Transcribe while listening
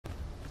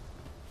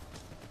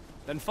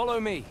Then follow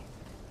me.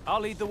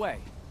 I'll lead the way.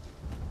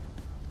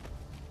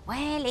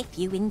 Well, if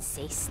you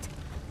insist.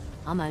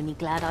 I'm only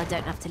glad I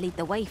don't have to lead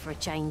the way for a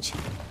change.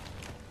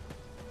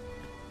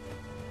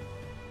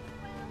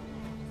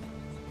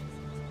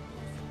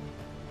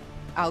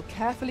 I'll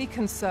carefully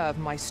conserve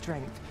my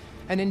strength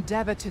and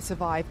endeavor to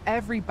survive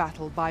every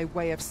battle by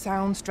way of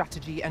sound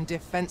strategy and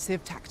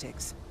defensive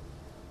tactics.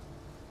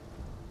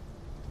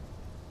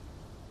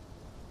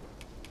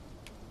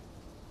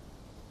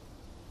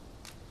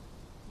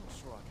 Not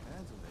sure I can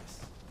handle this.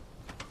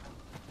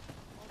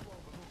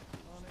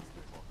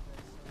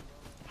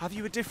 Have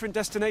you a different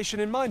destination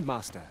in mind,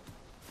 Master?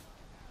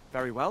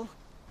 Very well.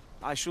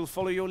 I shall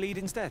follow your lead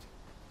instead.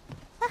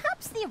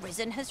 Perhaps the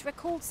Arisen has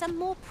recalled some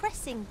more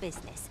pressing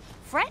business.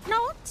 Fret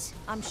not.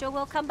 I'm sure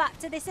we'll come back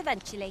to this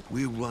eventually.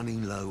 We're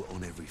running low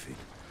on everything,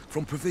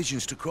 from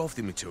provisions to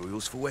crafting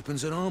materials for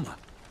weapons and armor.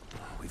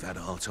 We've had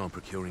a hard time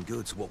procuring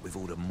goods, what with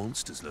all the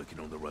monsters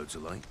lurking on the roads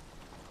of late.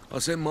 I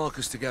sent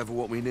Marcus to gather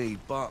what we need,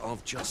 but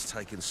I've just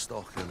taken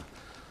stock and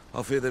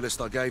I fear the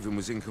list I gave him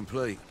was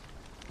incomplete.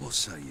 What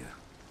say you?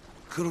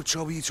 Could I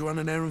trouble you to run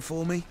an errand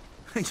for me?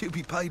 You'll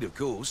be paid, of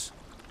course.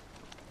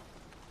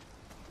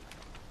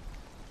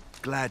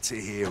 Glad to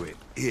hear it.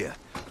 Here,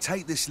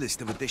 take this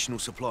list of additional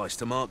supplies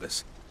to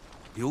Marcus.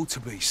 He ought to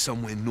be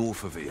somewhere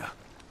north of here.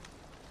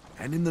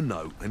 Hand him the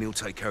note and he'll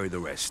take care of the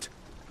rest.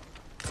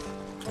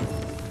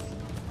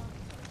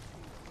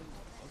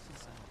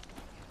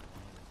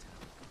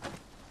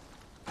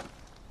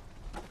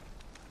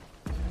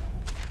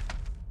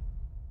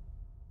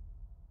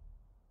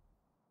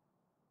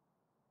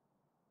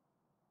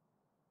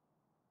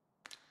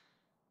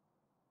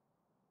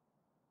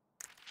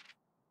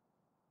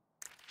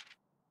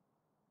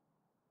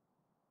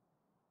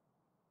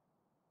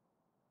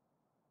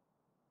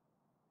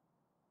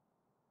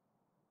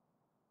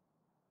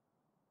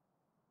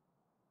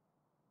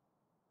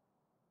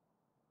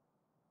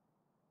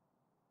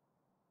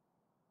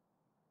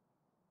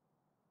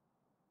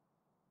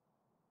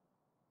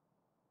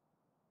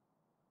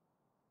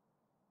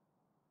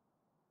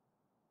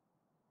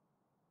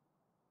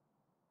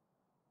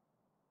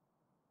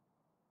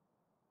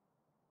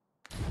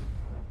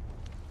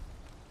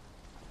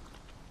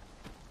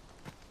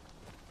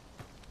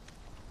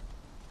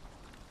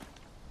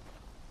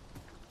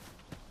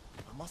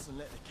 I mustn't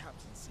let the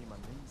captain see my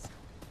knees.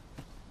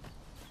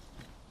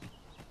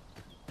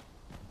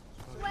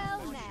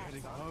 Well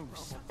met.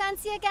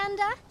 Fancy a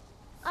gander?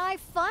 I've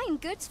fine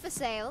goods for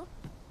sale.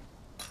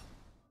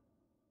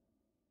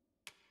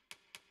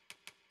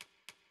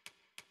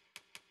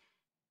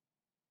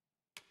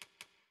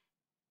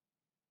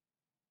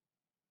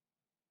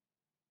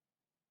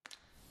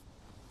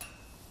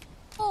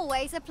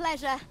 Always a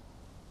pleasure.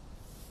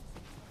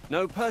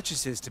 No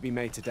purchases to be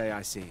made today,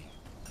 I see.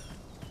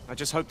 I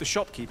just hope the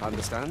shopkeep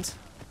understands.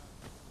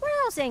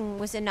 Browsing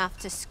was enough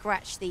to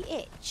scratch the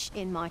itch,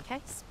 in my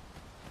case.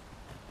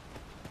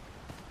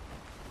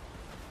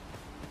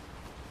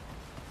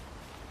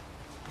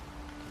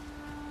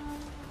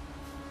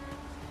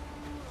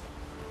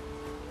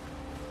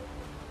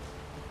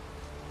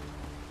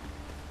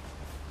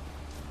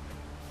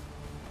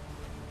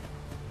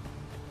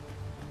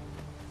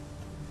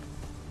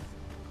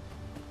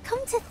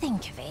 Come to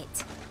think of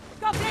it,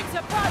 Goblins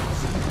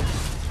approach!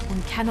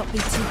 one cannot be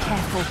too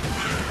careful.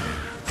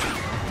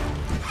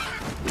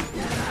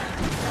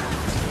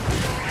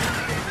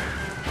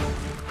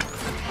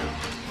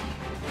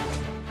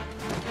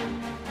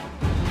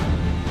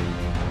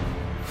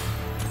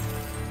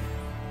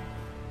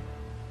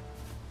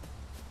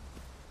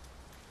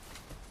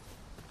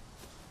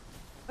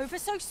 Over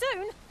so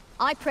soon?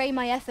 I pray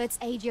my efforts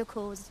aid your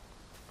cause.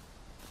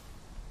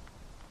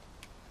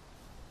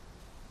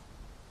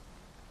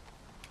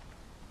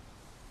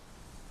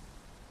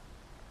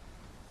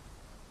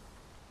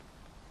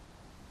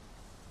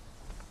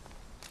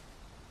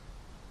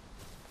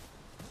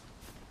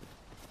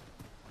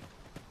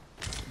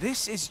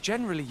 This is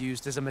generally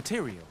used as a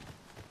material.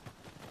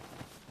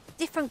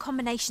 Different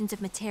combinations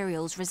of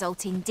materials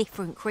result in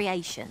different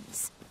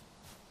creations.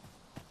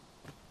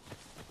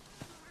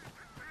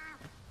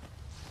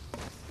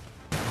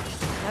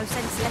 No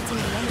sense letting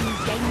the enemy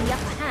gain the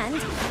upper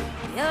hand.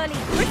 The early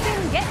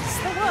griffin gets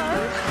the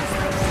worm, as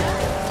they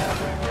say.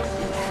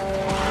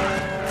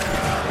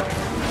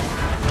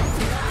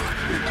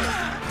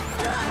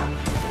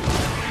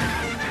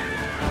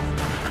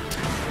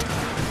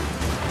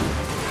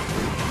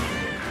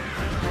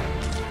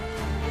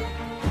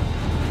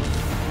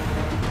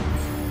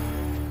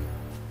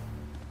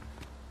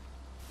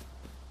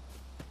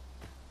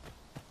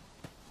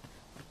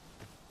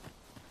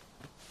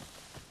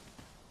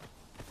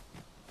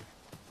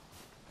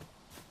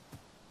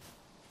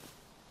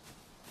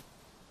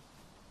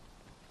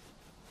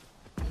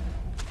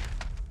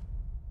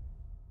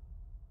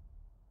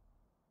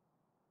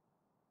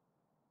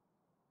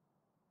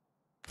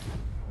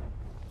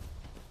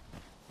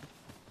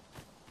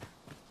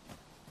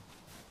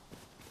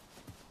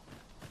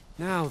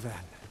 Now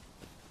then,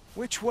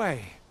 which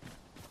way?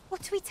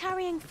 What are we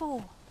tarrying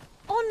for?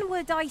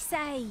 Onward, I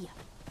say!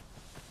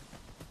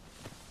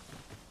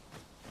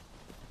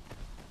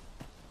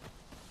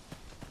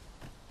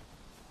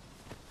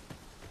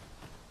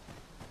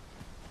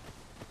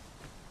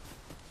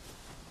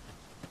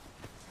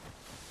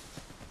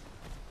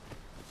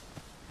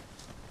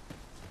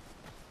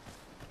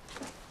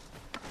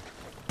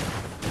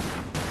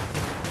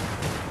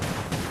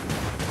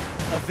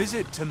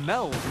 visit to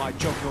Melve might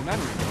jog your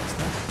memory,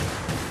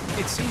 Master.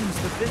 It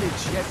seems the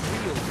village yet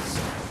reels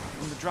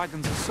from the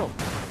dragon's assault.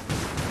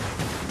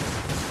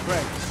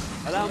 Greg,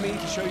 allow me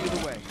to show you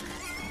the way.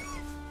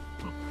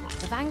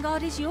 The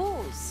vanguard is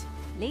yours.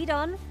 Lead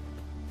on.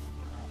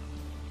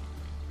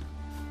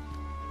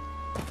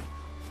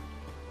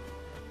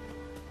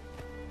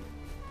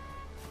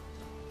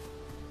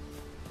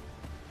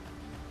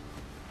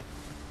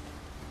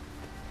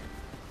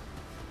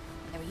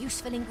 There are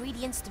useful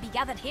ingredients to be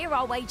gathered here,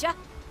 I'll wager.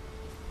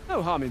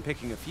 No harm in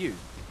picking a few.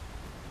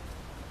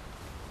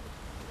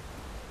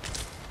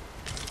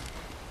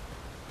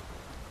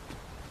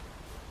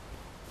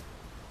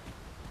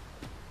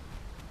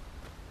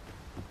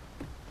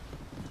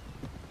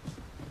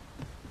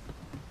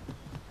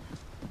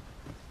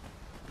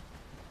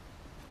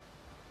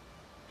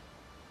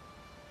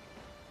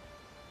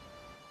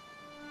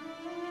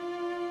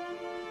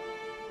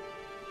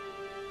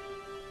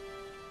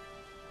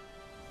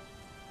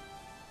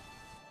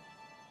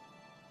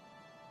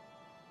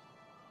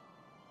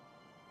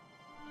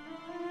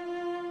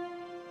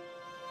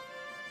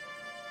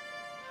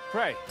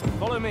 Pray,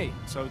 follow me.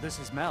 So this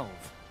is Melve.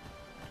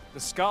 The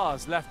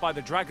scars left by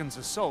the dragon's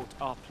assault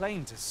are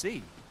plain to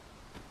see.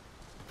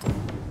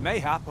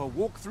 Mayhap a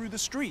walk through the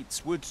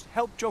streets would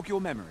help jog your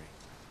memory.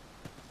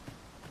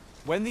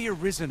 When the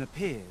Arisen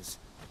appears,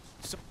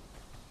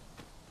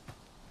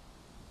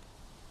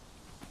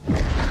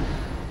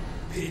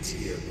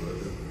 Pitiable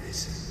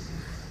Arisen.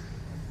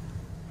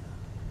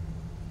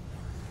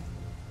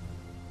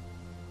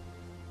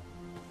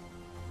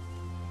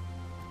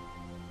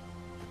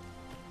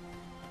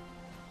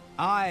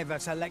 I've a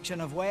selection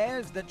of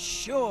wares that's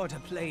sure to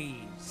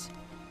please.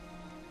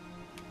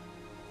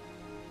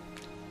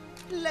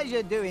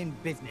 Pleasure doing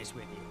business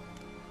with you.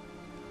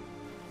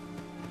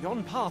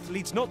 yon path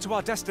leads not to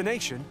our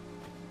destination.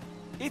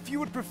 If you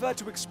would prefer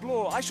to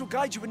explore, I shall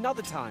guide you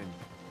another time.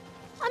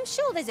 I'm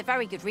sure there's a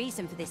very good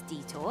reason for this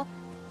detour.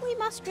 We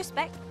must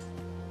respect...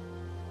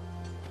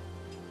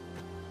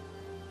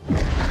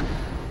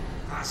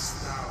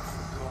 Hast thou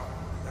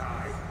forgotten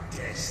thy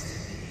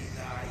destiny,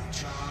 thy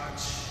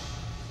charge?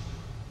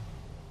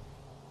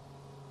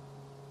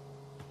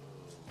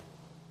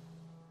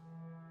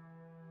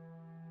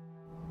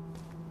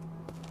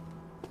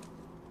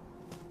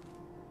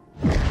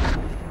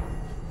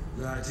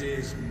 That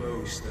is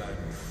most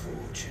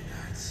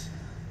unfortunate.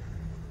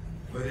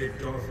 But it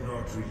doth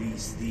not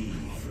release thee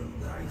from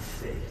thy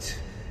fate.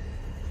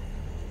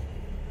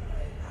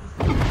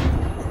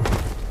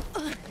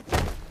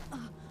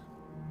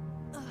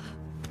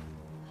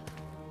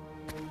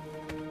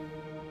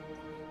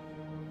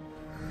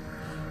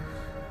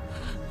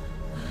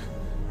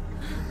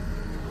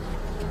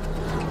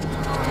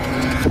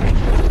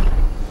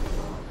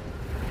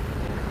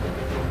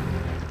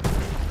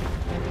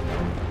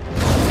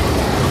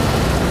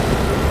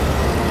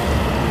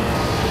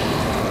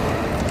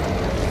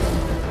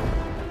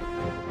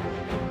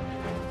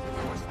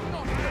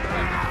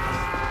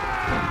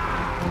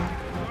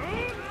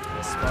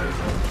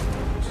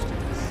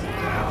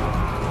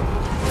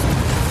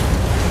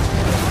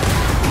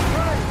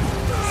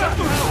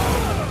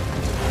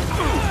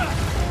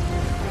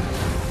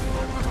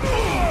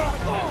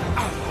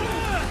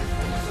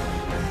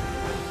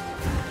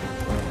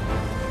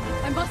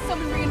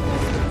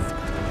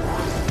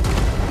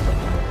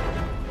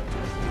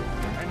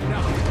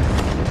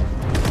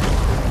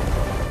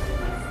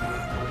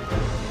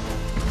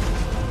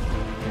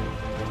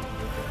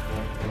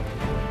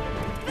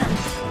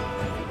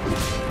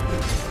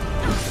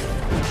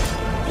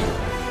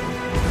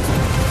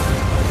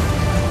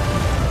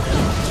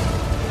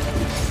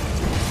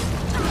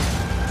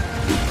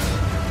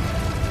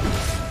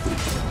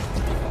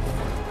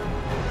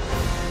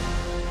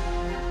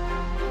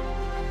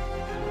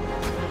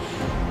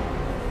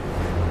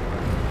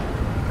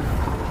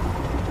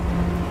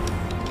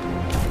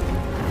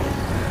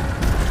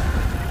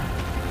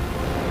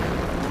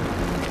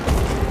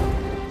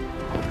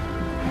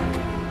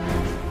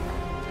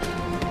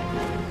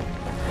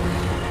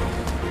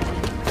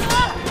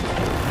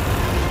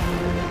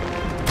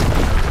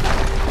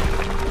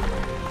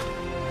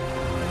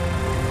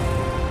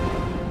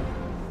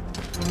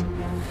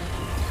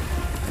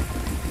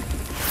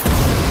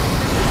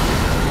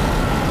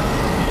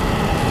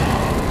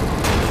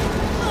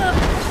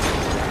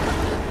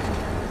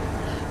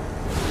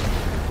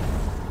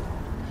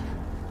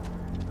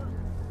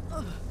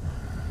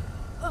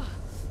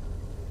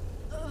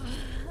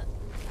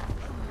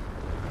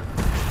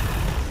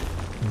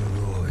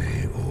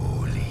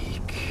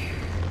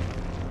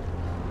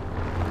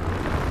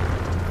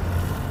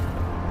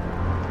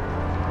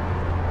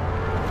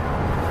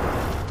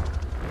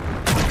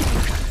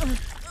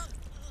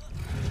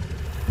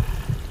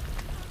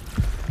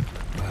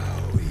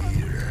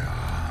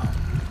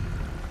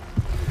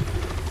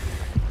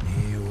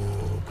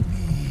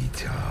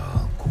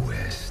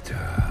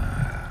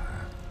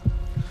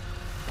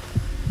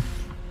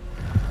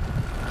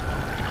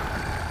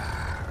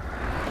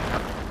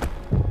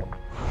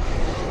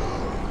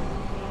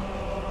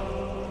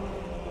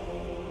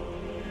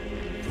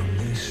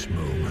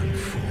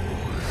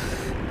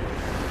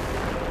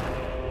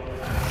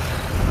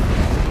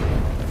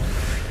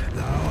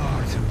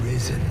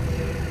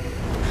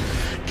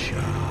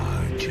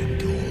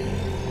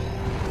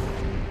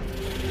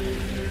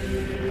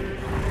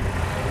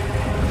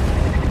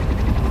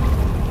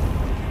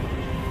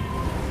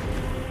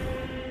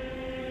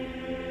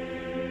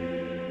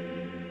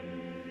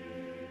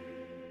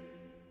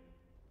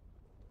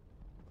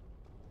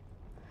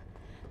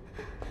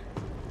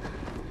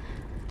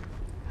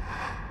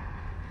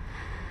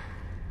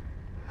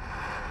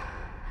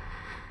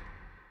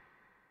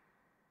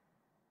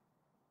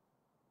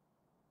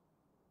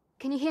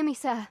 Can you hear me,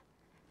 sir?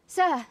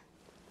 Sir,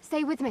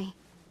 stay with me.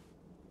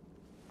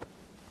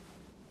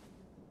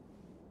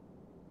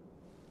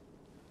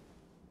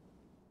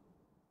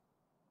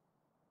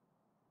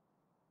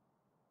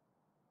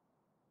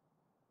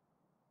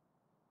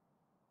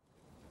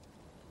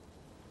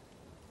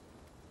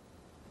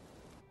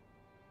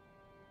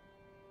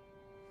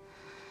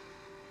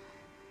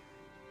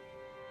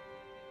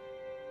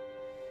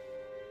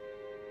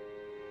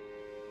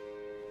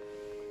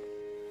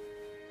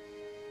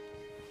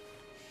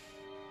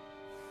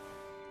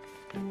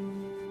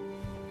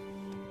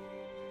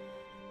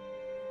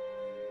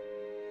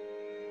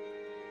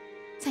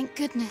 Thank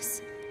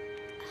goodness.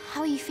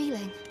 How are you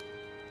feeling?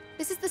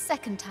 This is the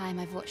second time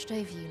I've watched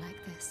over you like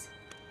this,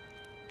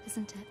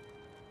 isn't it?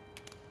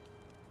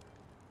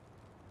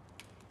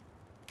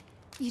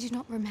 You do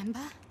not remember?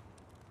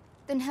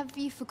 Then have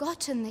you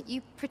forgotten that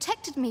you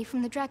protected me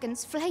from the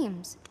dragon's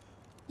flames?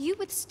 You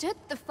withstood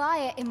the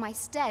fire in my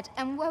stead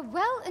and were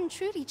well and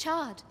truly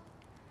charred.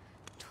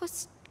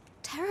 'Twas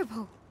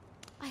terrible.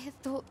 I had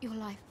thought your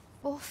life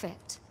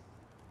forfeit.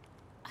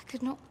 I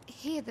could not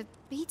hear the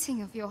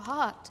beating of your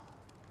heart.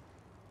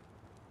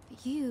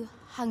 But you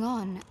hung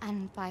on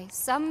and by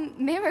some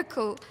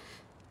miracle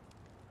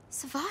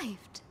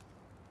survived.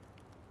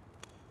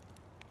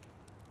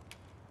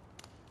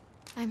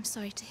 I'm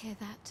sorry to hear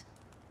that,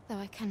 though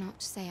I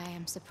cannot say I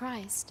am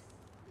surprised.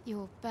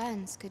 Your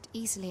burns could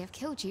easily have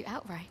killed you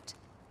outright.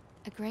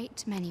 A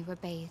great many were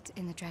bathed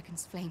in the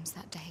dragon's flames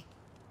that day.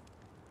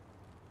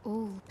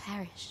 All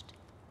perished,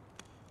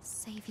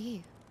 save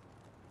you.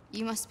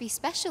 You must be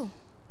special,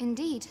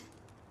 indeed.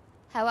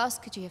 How else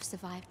could you have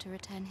survived to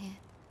return here?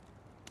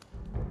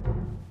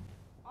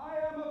 I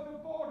am of the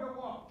Border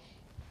Watch.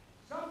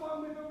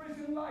 Someone with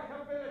Arisen-like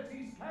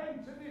abilities came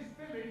to this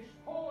village,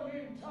 horn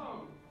in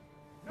tow.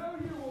 Know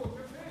you aught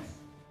of this?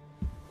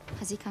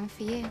 Has he come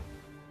for you?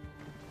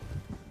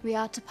 We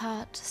are to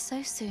part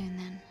so soon,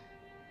 then.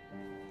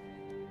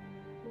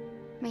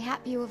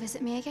 Mayhap you will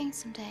visit me again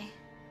someday.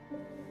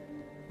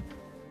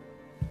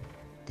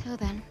 Till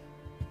then,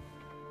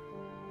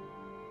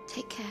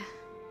 take care.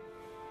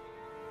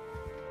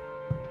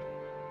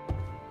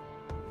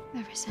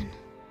 Arisen.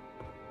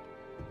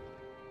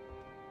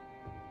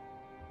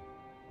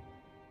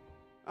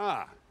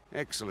 Ah,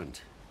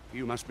 excellent.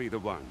 You must be the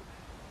one.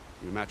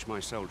 You match my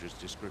soldier's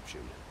description.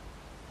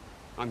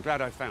 I'm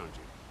glad I found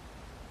you.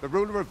 The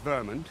ruler of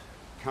Vermont,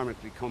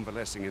 currently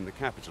convalescing in the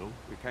capital,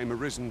 became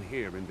Arisen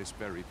here in this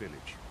very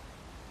village.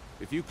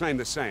 If you claim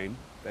the same,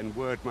 then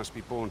word must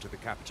be borne to the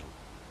capital.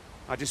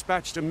 I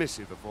dispatched a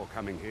missive before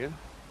coming here,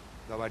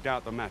 though I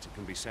doubt the matter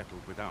can be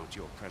settled without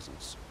your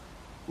presence.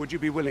 Would you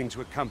be willing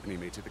to accompany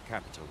me to the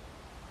capital?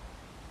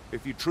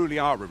 If you truly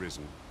are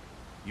Arisen,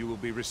 you will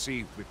be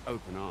received with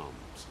open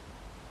arms.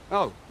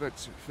 Oh, but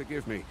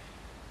forgive me.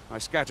 I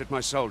scattered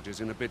my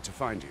soldiers in a bid to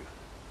find you.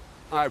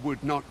 I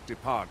would not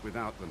depart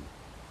without them.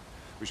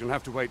 We shall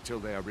have to wait till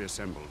they are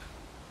reassembled.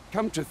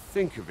 Come to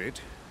think of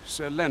it,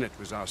 Sir Leonard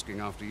was asking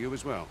after you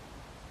as well.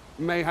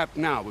 Mayhap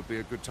now would be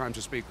a good time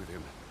to speak with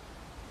him.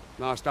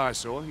 Last I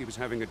saw, he was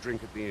having a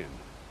drink at the inn.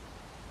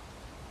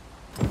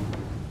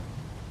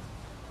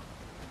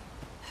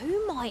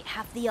 Who might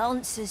have the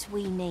answers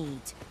we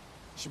need?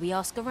 Should we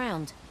ask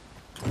around?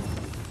 What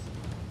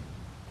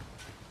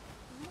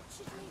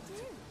should we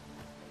do?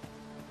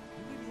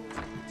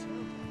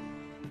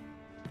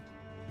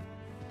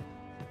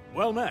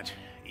 Well met.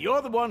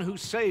 You're the one who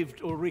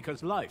saved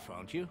Ulrika's life,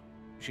 aren't you?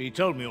 She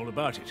told me all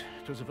about it.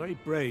 It was a very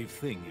brave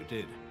thing you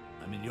did.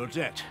 I'm in your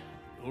debt.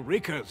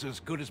 Ulrika's as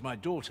good as my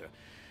daughter.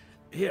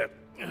 Here,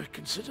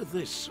 consider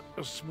this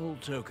a small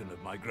token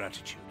of my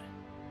gratitude.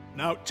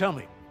 Now, tell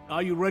me,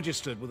 are you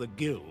registered with a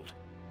guild?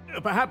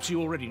 Perhaps you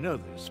already know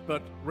this,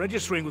 but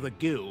registering with a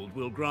guild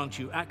will grant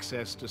you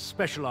access to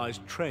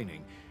specialized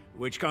training,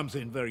 which comes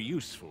in very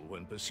useful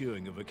when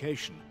pursuing a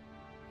vocation.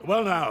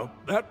 Well now,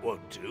 that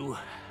won't do.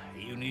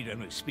 You need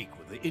only speak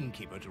with the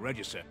innkeeper to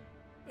register.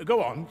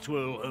 Go on,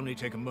 'twill only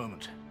take a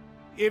moment.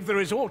 If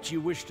there is aught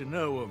you wish to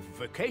know of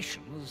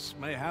vocations,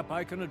 mayhap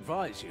I can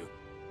advise you.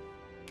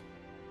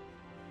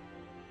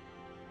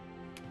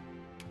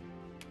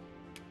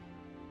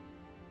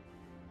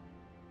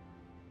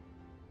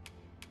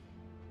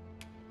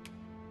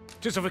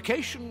 'Tis a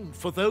vocation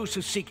for those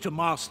who seek to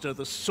master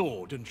the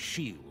sword and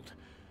shield.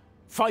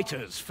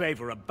 Fighters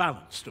favor a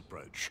balanced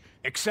approach,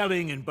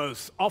 excelling in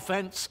both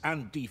offense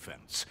and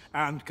defense,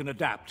 and can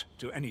adapt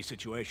to any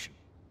situation.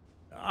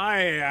 I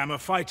am a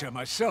fighter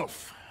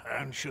myself,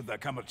 and should there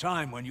come a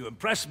time when you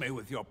impress me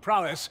with your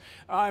prowess,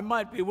 I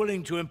might be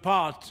willing to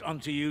impart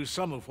unto you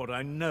some of what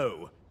I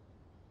know.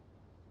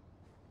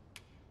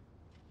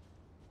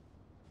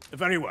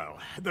 Very well.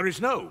 There is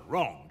no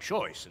wrong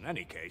choice in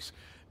any case.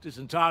 It is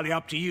entirely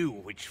up to you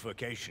which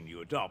vocation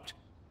you adopt.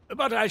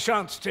 But I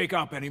shan't take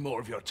up any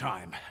more of your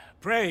time.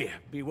 Pray,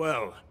 be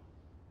well.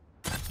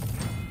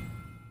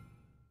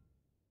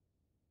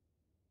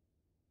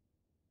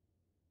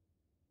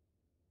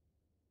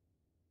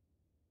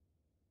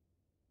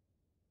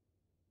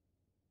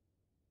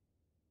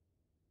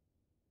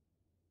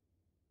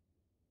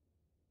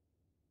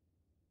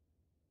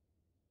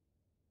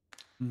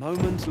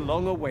 Moment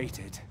long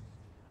awaited.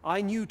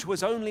 I knew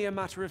 'twas only a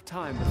matter of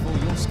time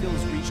before your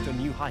skills reached a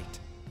new height.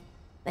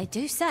 They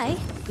do say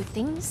good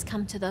things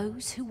come to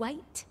those who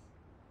wait.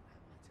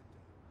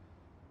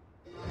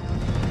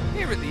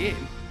 Here at the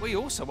inn, we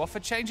also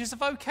offer changes of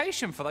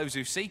vocation for those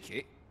who seek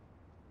it.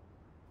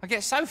 I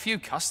get so few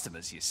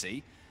customers, you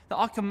see, that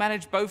I can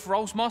manage both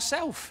roles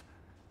myself.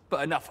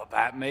 But enough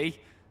about me.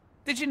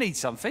 Did you need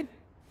something?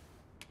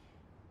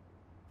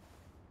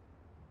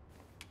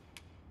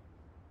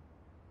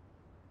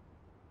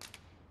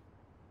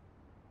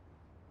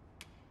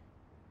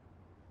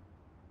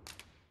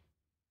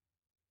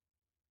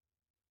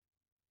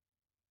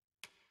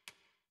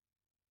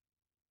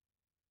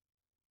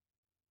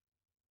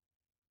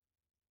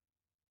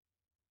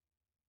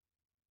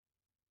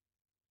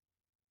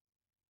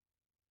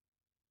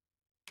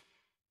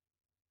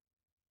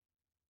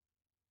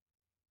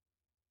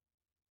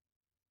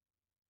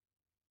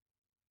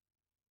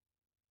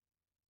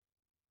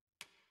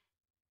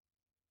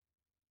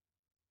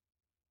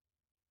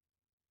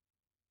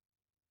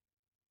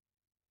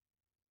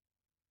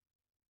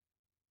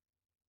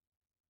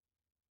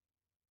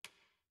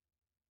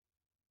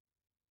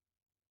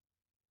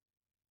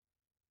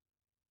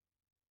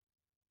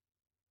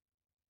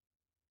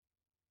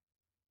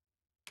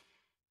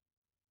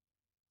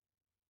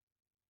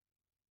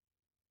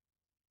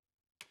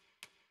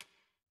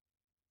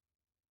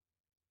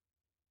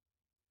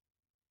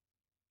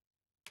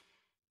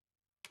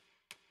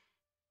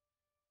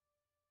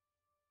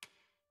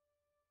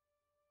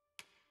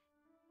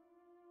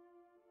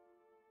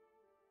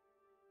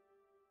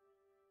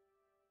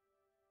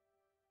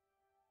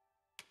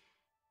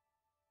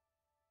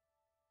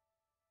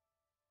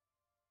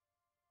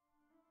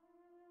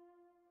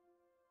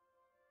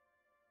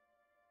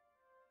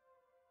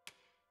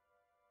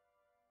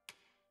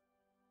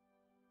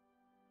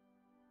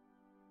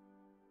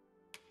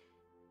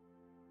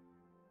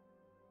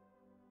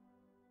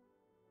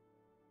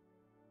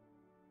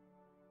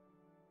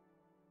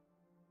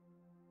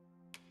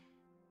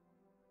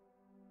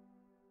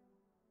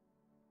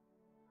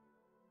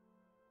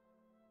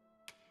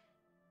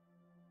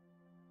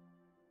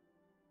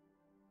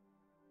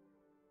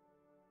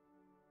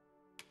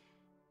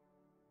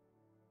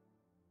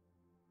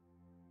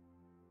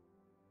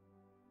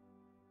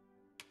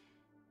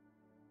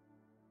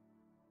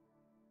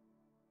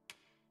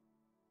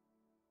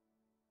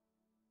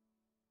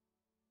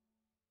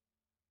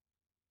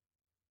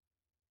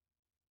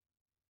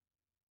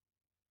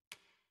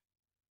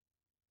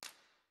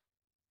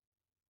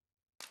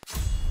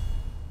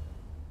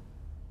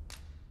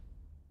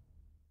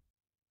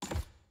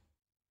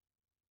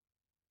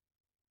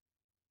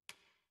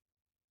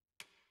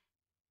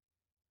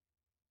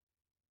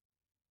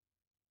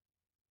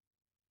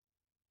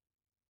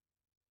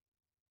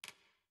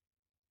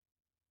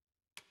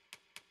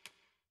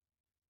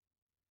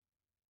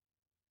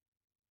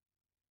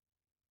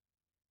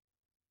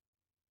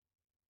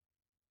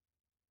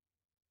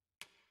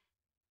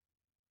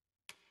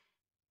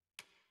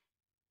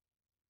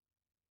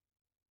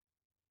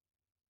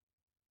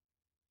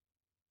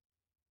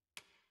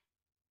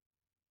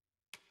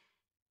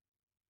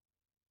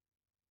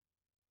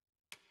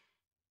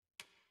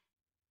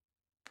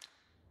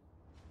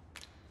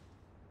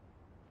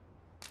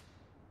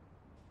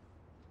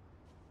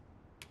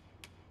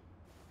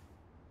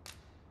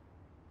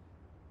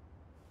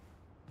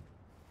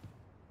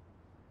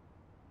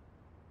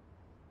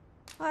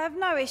 I have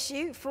no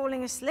issue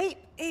falling asleep,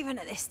 even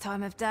at this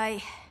time of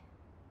day.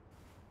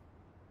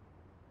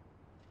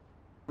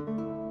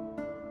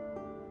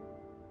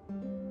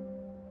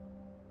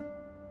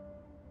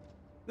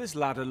 This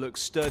ladder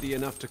looks sturdy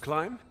enough to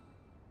climb.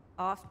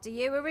 After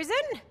you,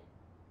 Arisen.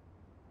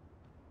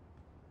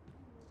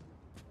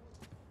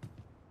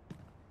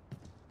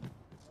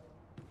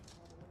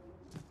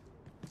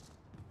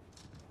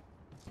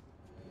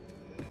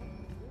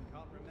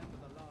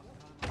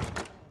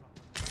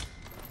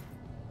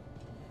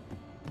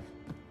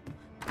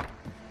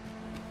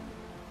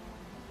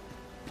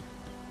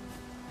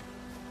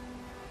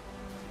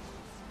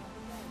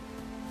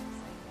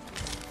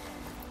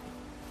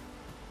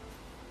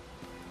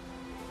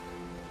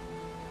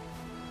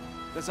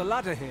 There's a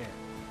ladder here.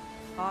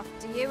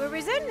 After you,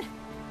 Arisen.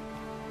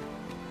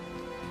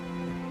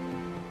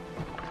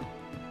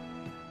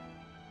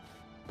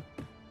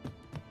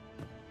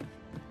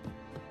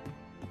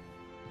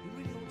 You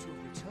really ought to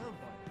have returned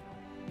by now.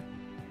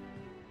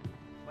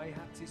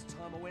 Mayhaps it's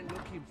time I went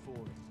looking for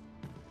him.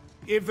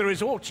 If there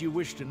is aught you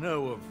wish to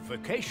know of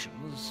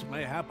vocations,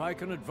 mayhap I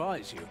can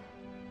advise you.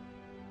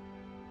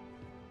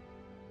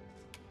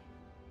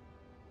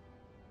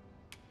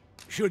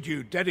 Should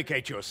you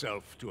dedicate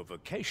yourself to a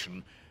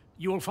vocation,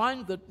 you will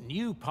find that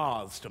new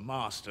paths to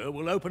master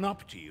will open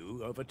up to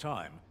you over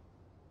time.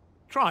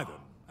 Try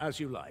them as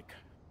you like.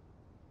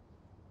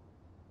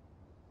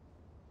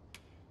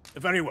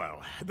 Very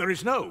well. There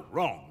is no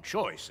wrong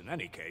choice in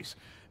any case.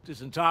 It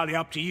is entirely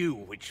up to you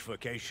which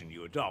vocation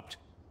you adopt.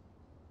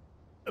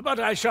 But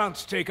I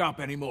shan't take up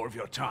any more of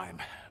your time.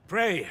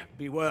 Pray,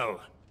 be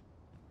well.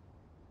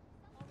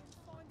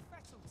 Find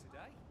Vettel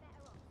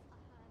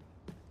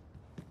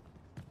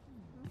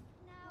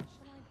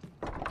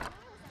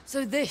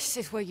So this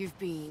is where you've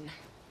been.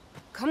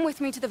 Come with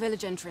me to the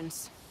village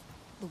entrance.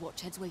 The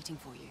Watchhead's waiting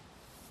for you.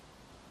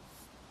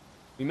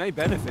 We may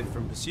benefit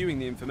from pursuing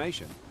the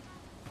information.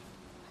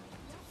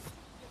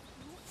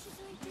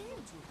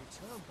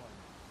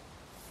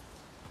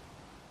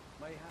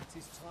 Mayhap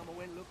 'tis time I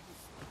went looking.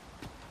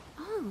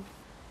 Oh,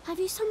 have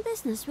you some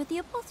business with the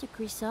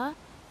apothecary, sir?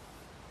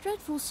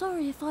 Dreadful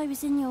sorry if I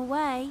was in your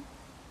way.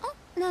 Oh,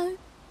 no,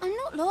 I'm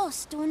not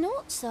lost or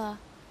naught, sir.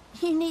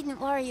 You needn't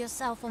worry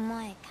yourself on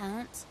my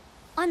account.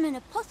 I'm an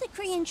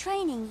apothecary in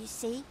training, you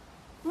see.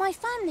 My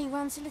family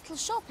runs a little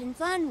shop in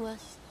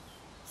Vernworth.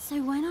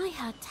 So when I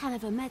heard tell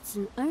of a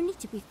medicine only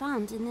to be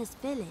found in this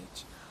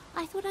village,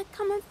 I thought I'd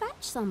come and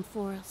fetch some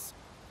for us.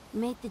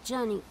 Made the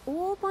journey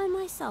all by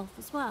myself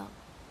as well,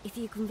 if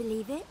you can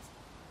believe it.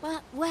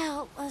 But,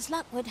 well, as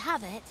luck would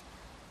have it,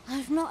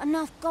 I've not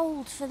enough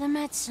gold for the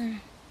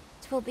medicine.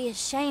 'Twill be a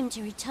shame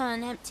to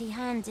return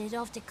empty-handed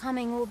after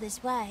coming all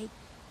this way.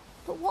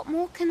 But what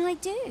more can I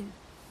do?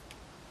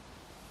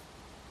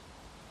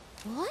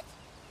 What?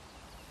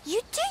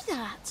 You'd do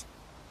that?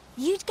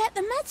 You'd get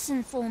the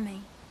medicine for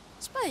me?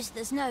 Suppose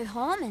there's no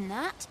harm in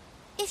that.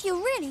 If you're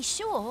really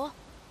sure.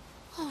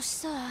 Oh,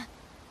 sir,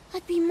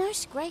 I'd be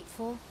most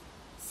grateful.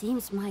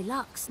 Seems my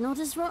luck's not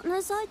as rotten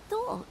as I'd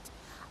thought.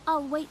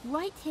 I'll wait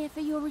right here for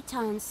your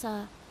return,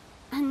 sir.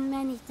 And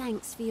many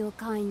thanks for your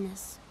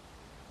kindness.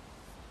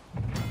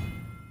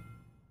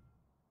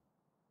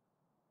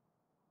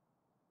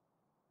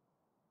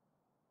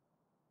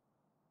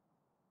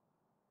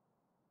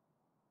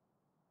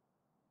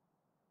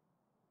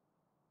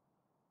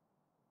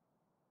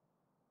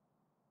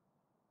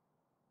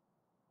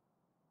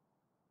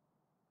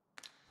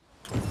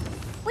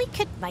 We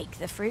could make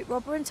the fruit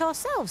robberant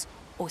ourselves,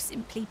 or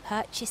simply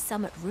purchase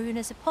some at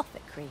Runa's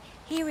apothecary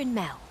here in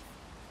Mel.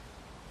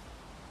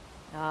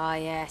 Ah,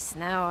 yes,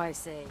 now I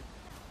see.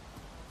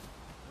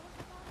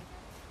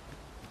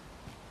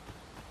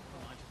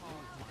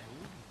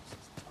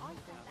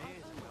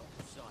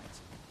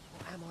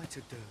 What am I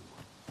to do?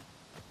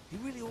 He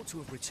really ought to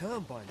have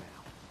returned by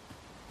now.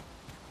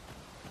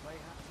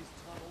 Mayhap 'tis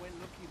time I went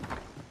looking.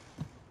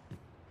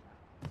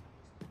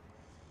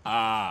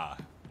 Ah,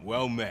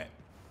 well met.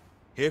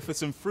 Here for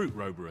some fruit,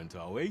 Roberant,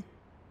 are we?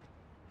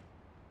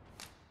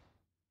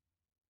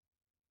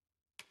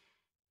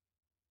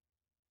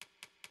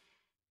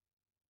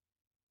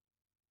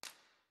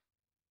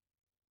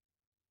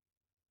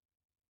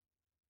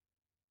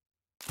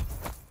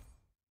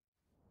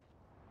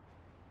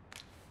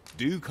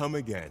 Do come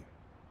again.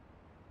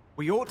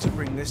 We ought to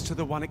bring this to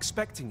the one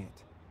expecting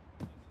it.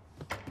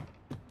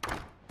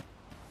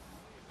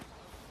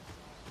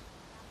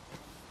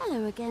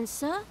 Hello again,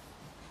 sir.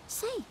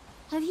 Say,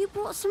 have you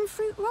brought some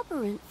fruit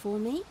robberant for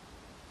me?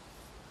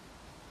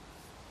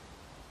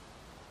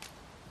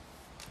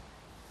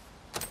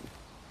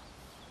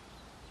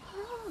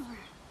 Oh,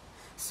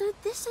 so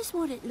this is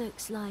what it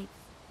looks like.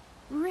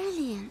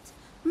 Brilliant.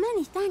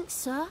 Many thanks,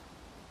 sir.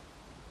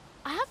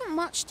 I haven't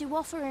much to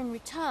offer in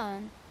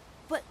return,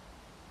 but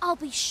I'll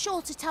be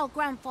sure to tell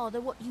Grandfather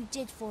what you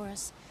did for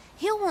us.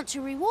 He'll want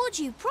to reward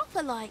you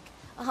proper-like,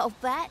 I'll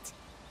bet.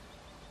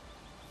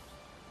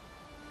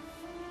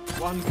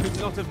 One could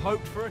not have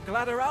hoped for a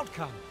gladder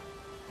outcome.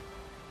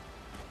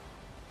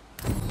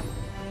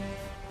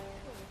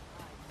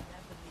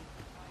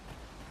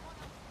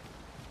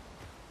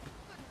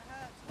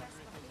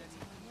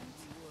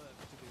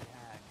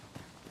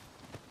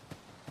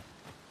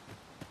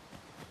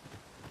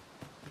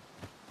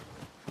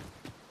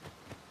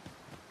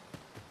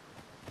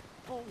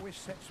 Always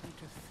sets me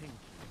to thinking.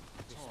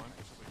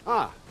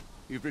 Ah,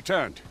 you've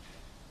returned.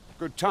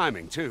 Good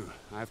timing, too.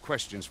 I have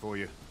questions for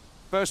you.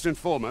 First and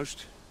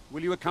foremost,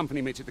 will you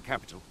accompany me to the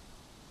capital?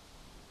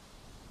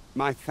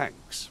 My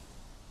thanks.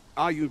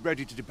 Are you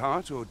ready to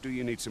depart, or do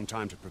you need some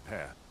time to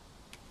prepare?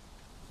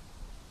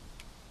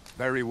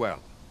 Very well.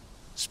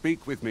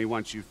 Speak with me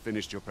once you've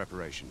finished your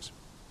preparations.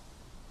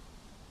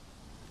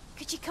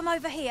 Could you come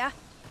over here?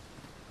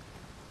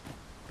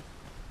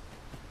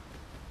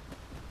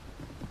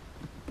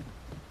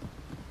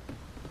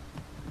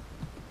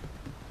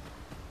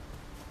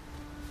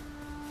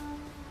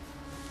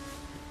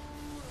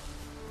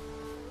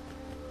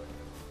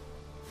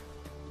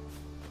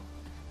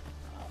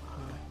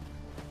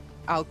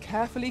 I'll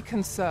carefully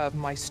conserve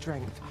my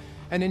strength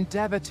and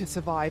endeavor to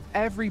survive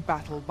every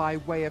battle by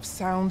way of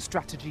sound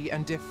strategy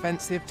and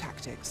defensive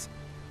tactics.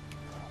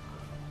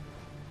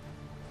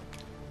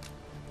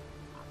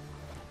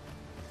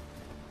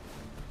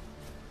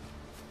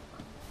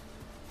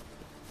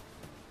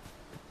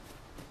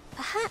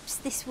 Perhaps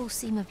this will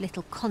seem of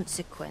little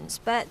consequence,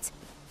 but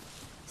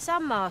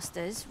some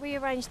masters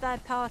rearrange their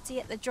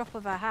party at the drop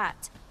of a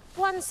hat.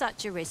 One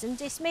such Arisen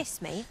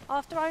dismissed me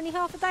after only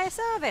half a day of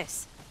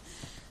service.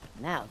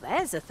 Now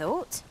there's a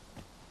thought.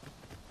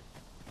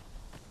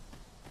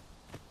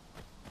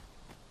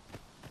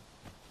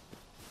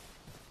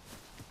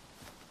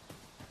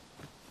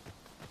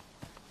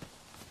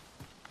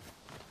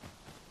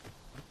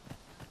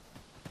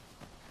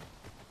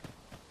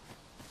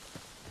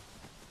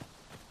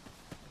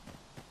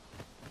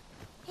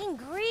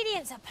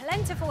 Ingredients are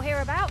plentiful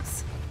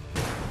hereabouts.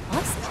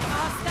 Master!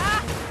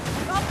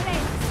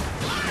 Goblins!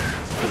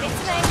 Leave it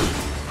to me.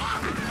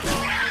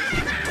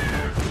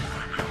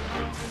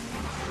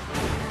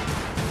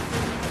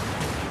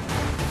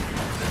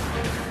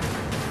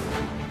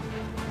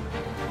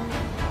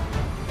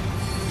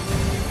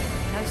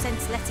 No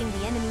sense letting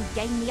the enemy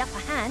gain the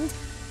upper hand.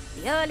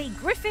 The early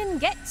griffin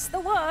gets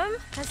the worm,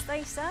 as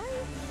they say.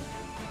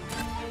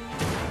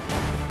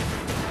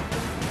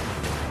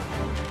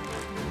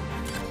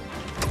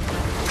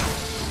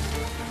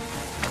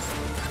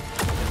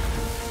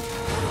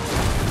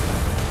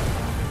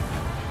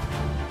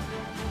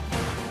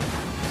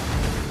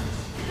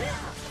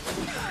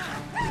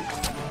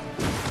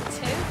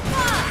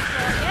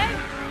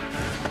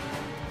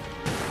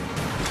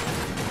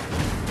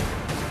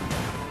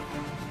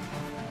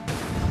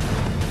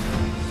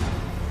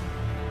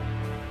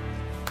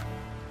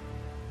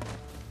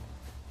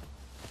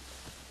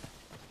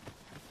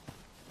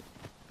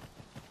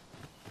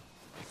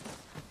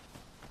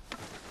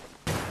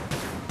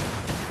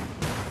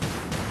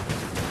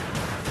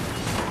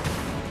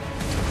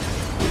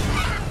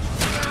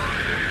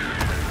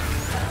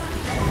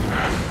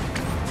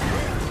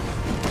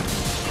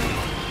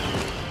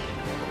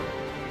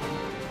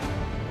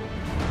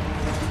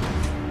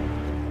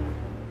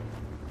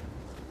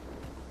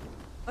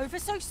 Over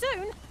so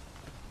soon?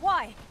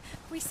 Why,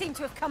 we seem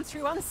to have come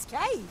through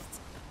unscathed.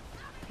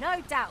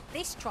 No doubt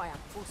this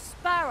triumph will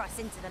spur us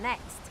into the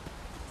next.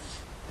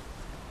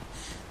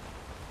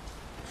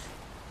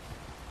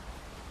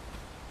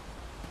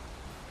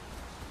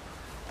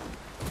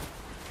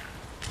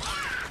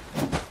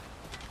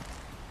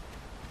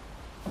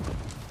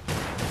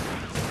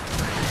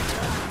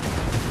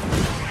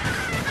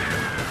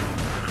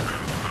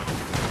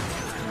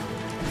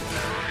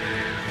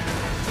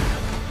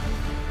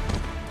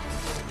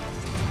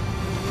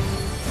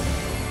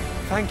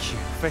 Thank you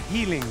for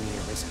healing me,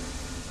 Arisen.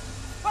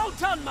 Well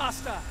done,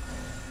 Master!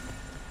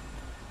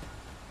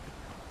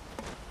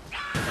 You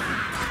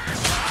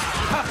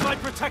have my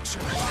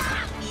protection!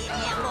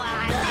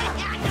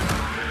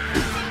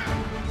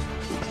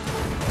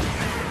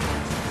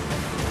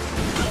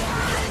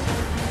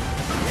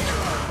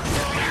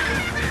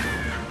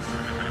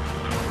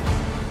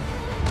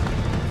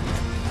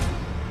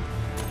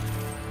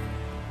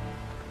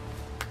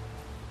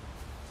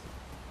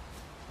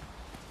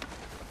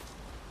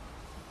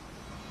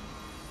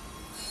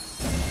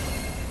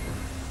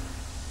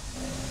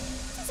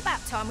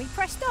 Time we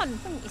pressed on,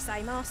 wouldn't you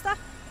say, Master?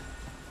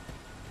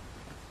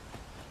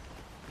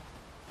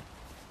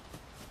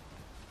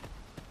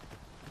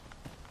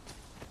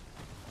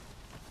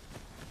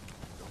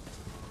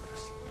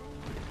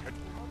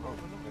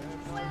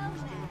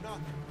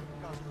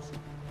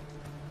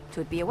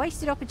 Twould be a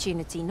wasted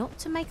opportunity not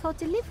to make our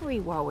delivery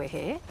while we're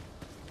here.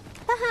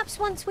 Perhaps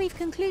once we've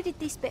concluded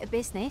this bit of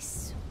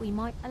business, we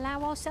might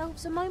allow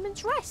ourselves a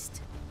moment's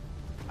rest.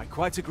 I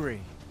quite agree.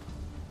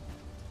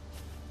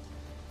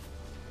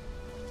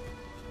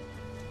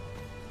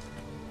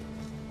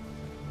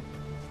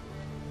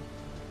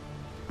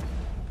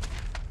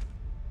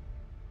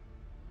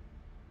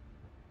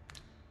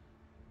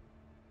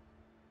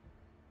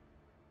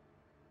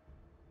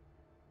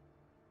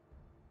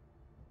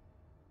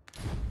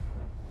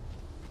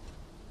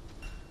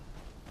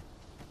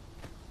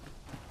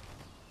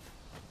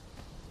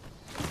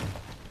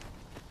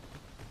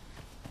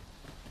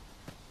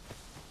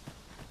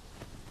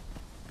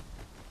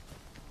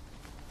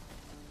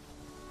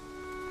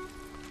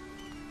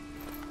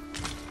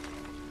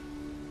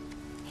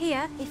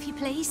 Here, if you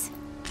please.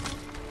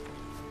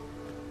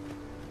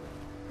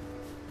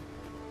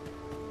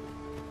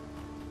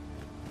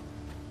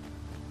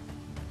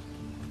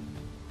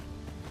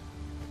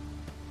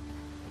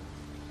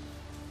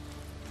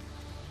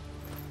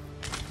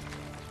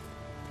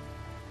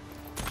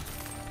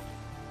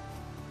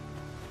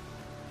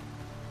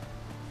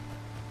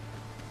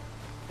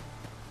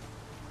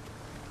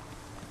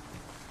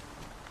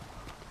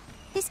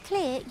 It's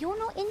clear you're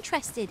not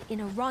interested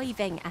in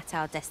arriving at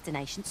our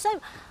destination,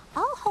 so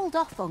I'll hold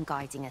off on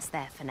guiding us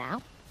there for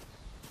now.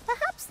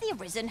 Perhaps the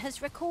Arisen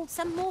has recalled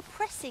some more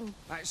pressing...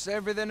 That's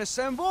everything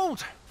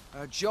assembled.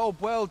 A job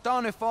well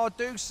done if I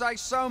do say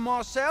so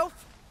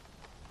myself.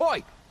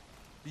 Oi!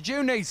 Did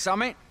you need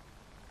something?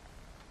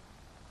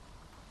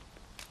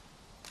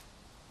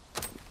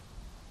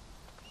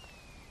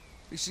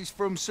 This is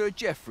from Sir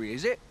Geoffrey,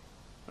 is it?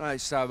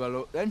 Let's have a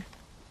look then.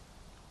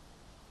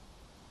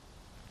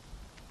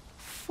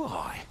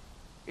 Why?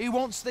 He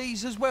wants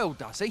these as well,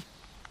 does he?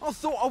 I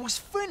thought I was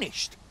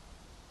finished.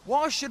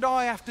 Why should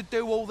I have to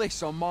do all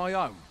this on my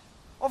own?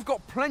 I've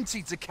got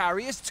plenty to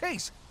carry as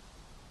 'tis.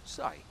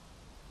 Say,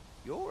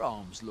 your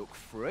arms look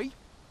free.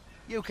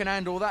 You can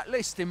handle that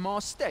list in my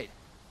stead.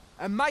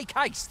 And make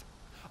haste.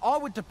 I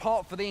would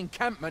depart for the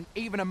encampment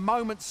even a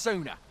moment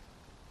sooner.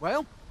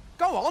 Well,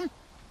 go on.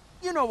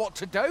 You know what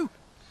to do.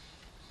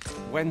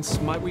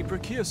 Whence might we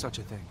procure such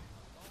a thing?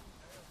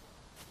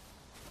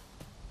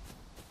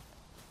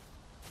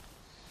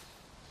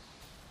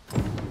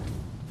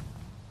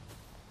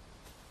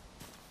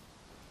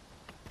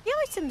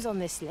 items on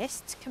this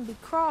list can be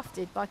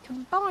crafted by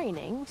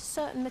combining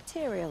certain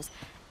materials,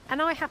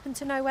 and I happen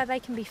to know where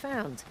they can be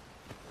found.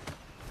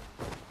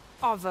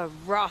 I've a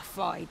rough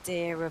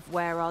idea of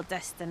where our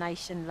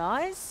destination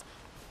lies.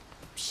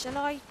 Shall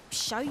I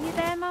show you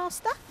there,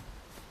 Master?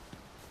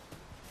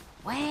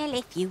 Well,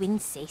 if you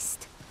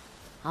insist.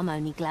 I'm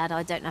only glad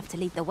I don't have to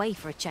lead the way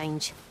for a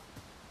change.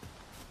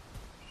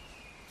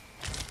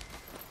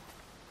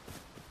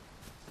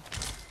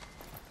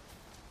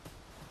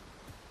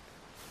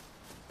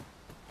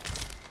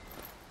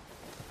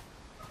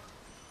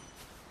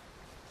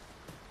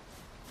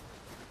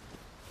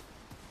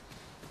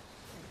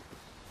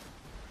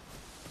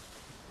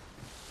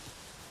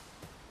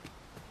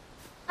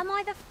 Am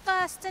I the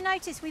first to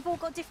notice we've all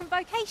got different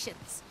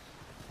vocations?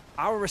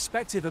 Our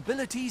respective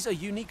abilities are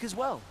unique as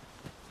well.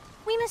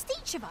 We must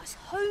each of us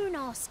hone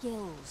our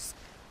skills.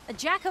 A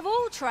jack of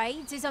all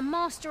trades is a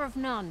master of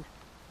none.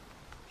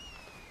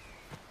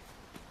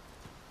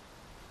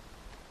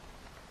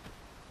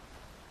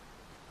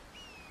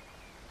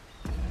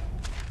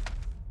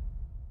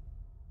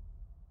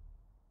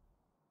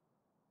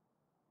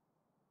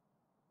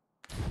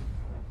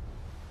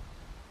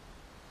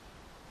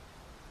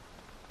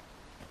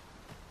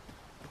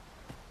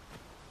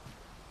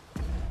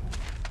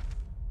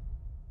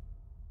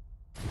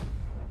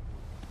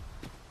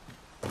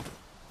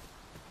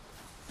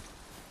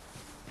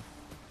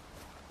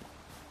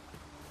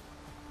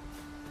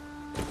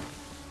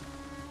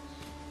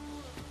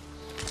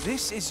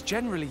 This is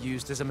generally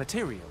used as a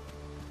material.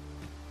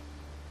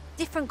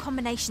 Different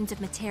combinations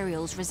of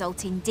materials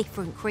result in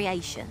different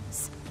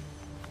creations.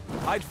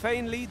 I'd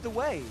fain lead the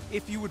way,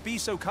 if you would be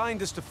so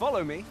kind as to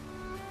follow me.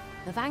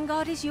 The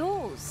vanguard is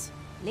yours.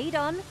 Lead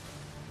on.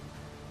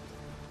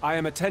 I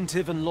am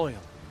attentive and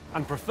loyal,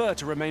 and prefer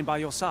to remain by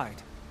your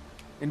side.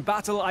 In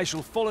battle, I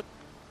shall follow...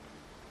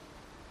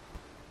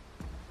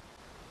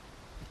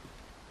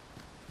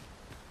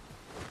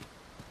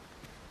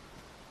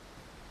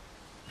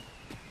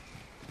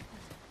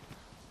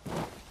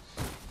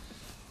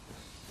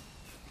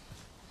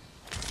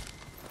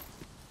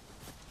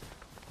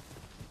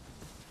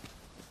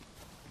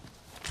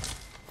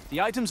 The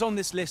items on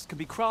this list can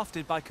be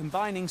crafted by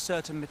combining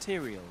certain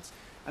materials,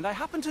 and I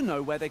happen to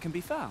know where they can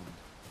be found.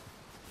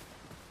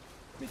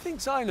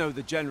 Methinks I know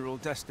the general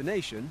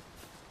destination.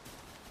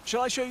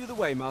 Shall I show you the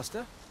way,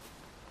 Master?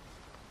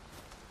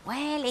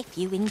 Well, if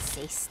you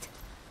insist.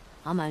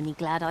 I'm only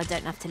glad I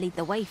don't have to lead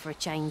the way for a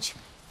change.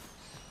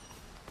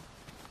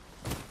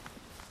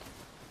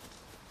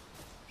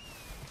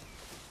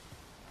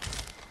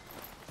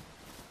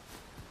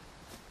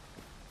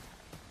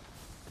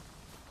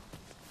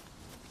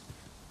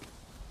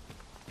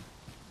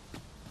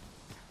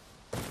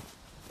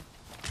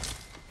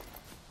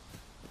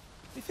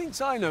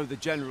 Methinks I know the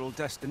general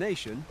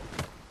destination.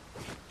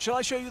 Shall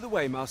I show you the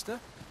way, Master?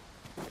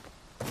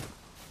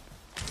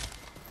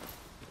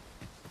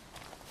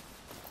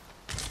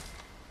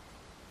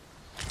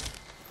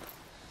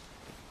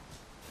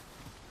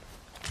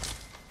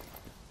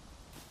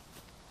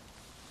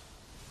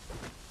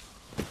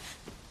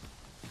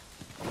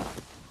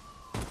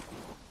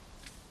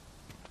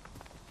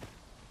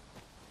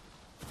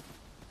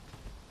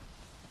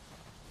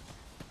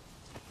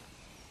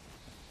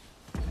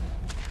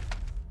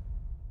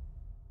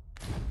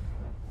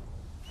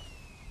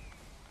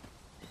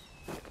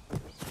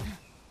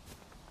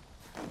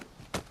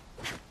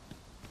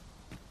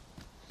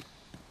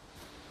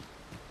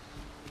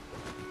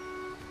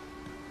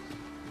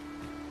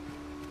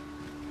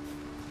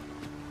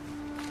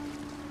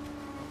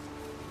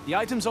 The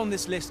items on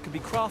this list can be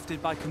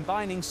crafted by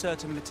combining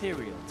certain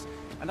materials,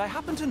 and I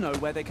happen to know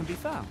where they can be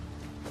found.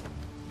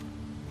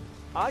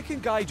 I can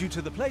guide you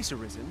to the place,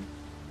 Arisen,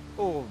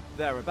 or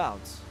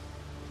thereabouts.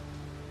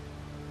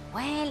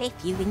 Well, if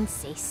you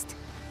insist.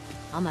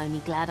 I'm only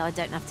glad I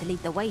don't have to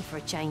lead the way for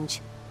a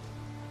change.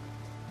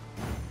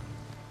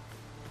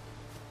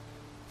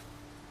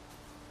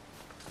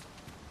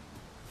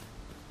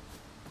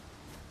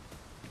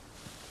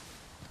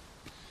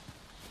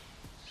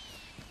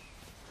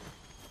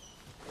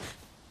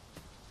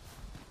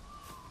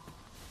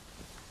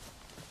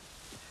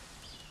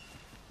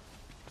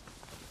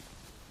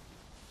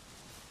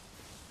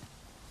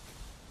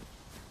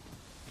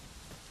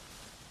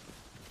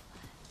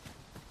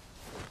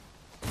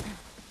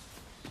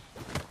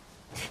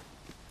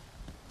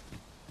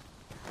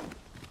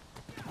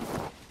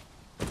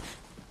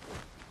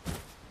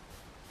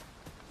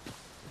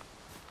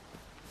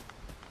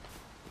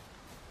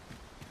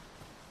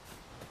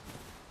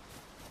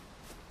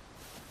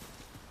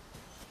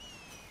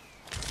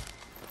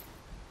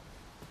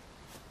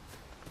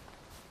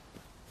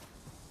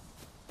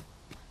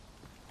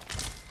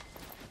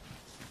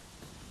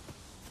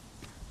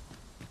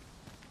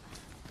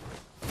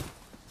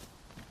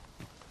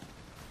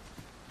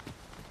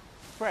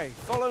 Pray,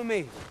 follow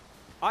me.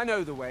 I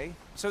know the way,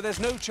 so there's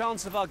no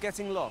chance of our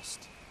getting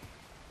lost.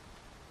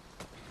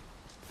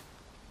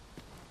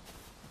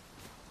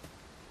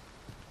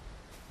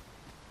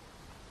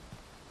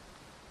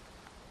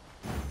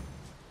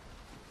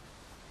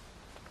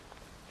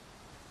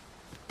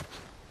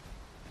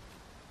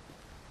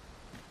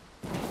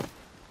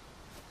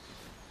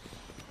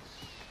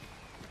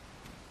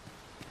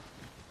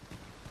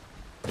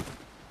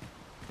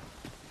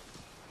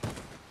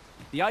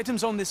 The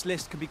items on this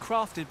list can be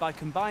crafted by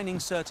combining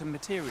certain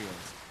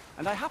materials,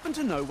 and I happen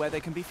to know where they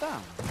can be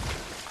found.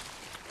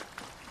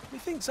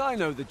 Methinks I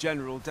know the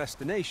general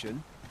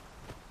destination.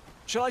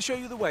 Shall I show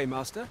you the way,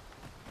 Master?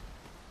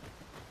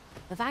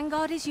 The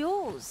Vanguard is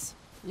yours.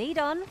 Lead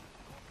on.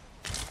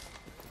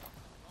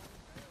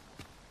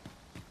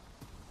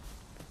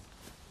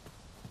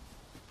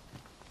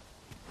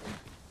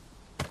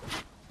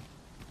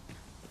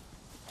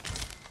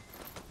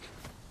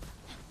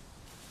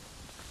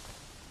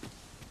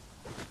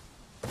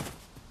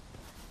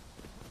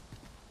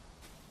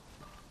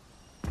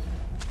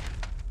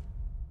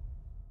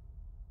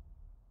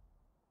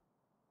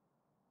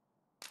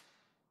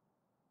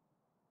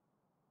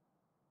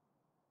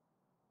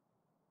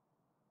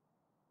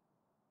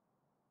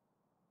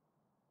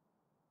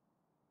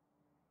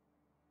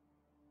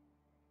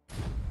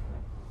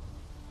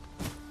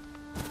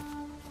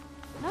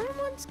 No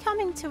one's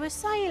coming to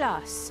assail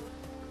us.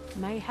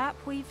 Mayhap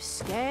we've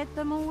scared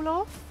them all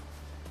off?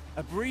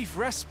 A brief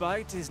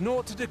respite is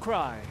naught to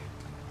decry.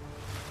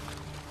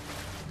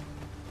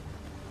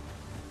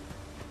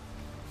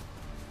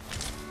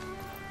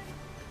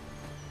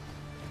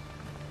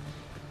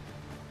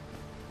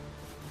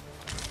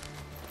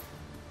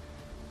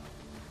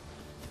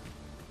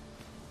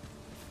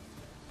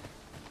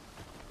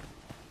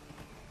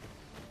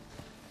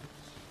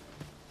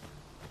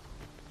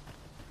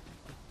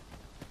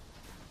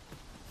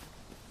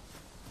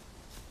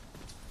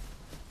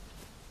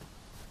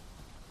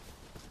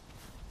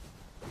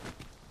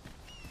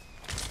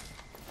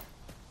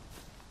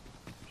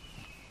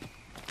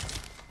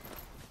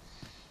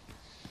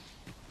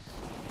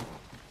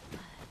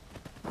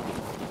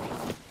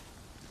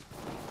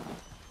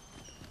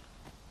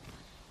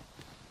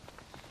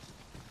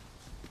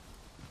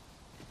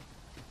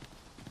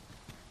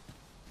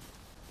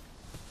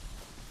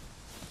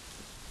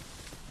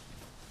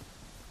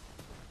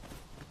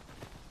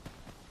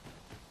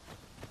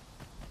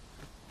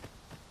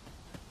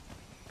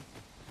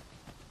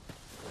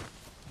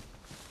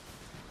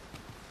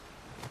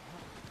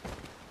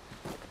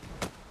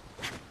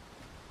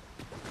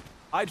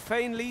 I'd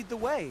fain lead the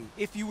way,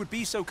 if you would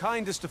be so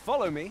kind as to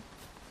follow me.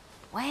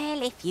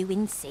 Well, if you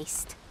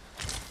insist.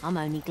 I'm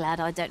only glad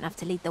I don't have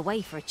to lead the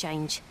way for a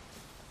change.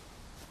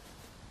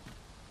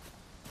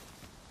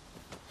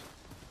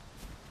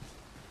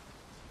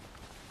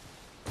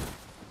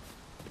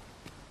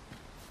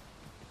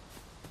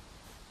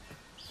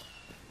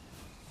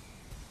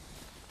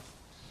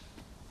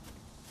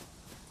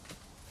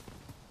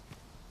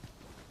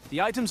 The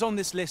items on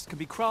this list can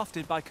be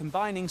crafted by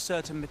combining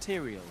certain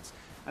materials,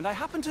 and I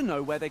happen to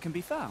know where they can be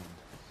found.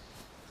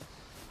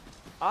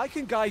 I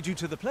can guide you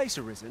to the place,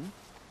 Arisen,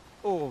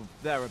 or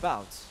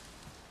thereabouts.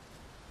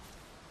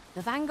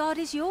 The Vanguard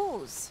is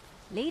yours.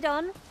 Lead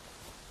on.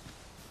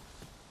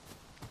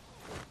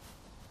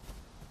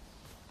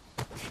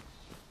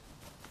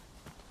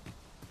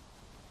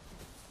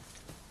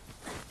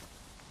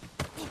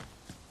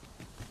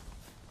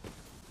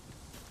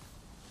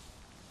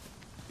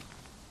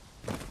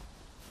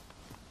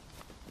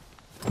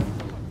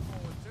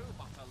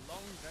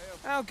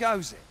 How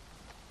goes it?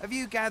 Have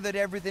you gathered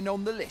everything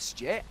on the list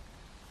yet?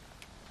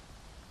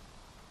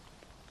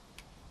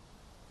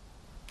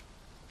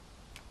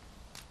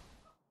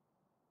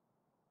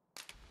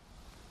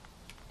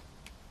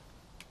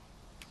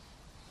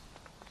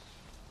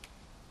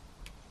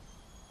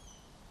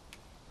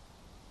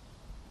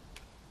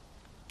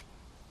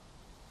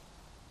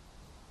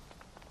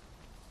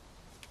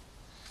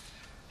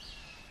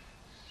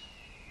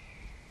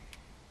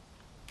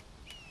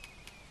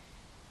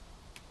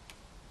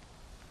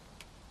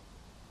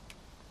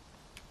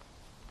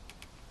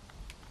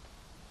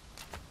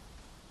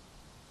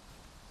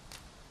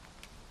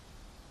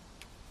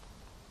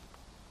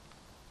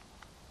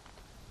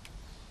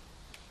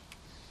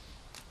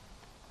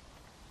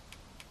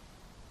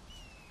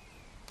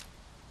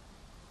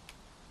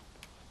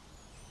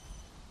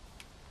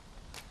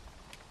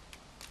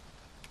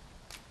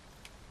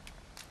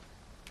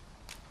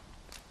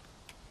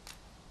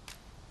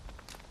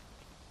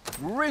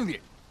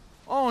 Brilliant!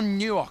 I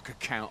knew I could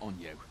count on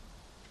you.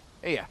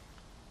 Here,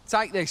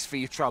 take this for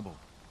your trouble.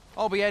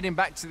 I'll be heading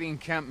back to the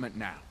encampment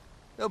now.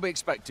 They'll be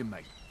expecting me.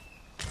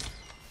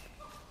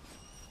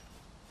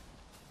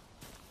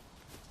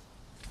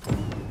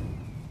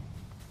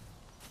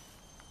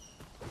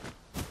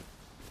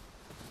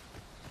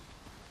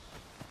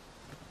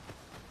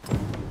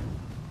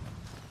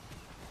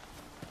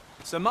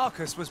 Sir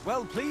Marcus was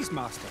well pleased,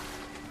 Master.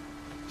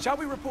 Shall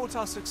we report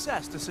our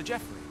success to Sir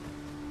Geoffrey?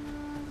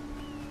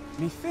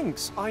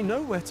 Methinks I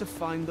know where to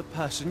find the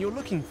person you're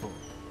looking for.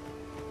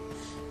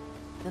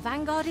 The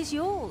Vanguard is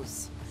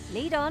yours.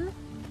 Lead on.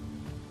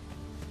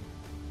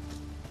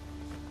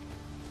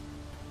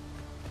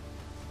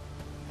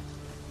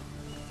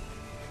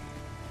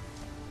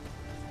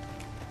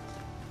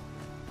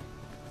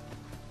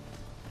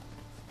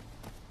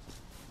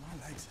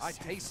 I'd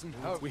hasten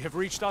home. We have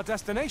reached our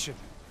destination.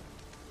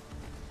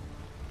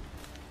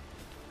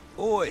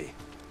 Oi!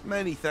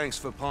 Many thanks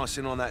for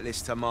passing on that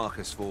list to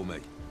Marcus for me.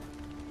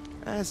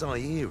 As I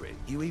hear it,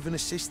 you even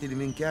assisted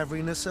him in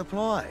gathering the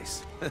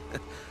supplies.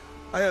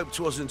 I hope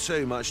 'twasn't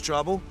too much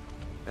trouble.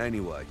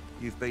 Anyway,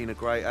 you've been a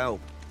great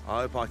help.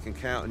 I hope I can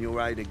count on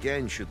your aid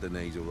again should the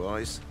need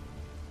arise.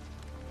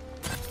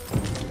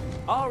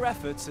 Our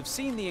efforts have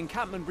seen the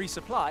encampment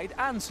resupplied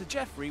and Sir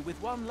Geoffrey with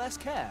one less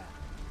care.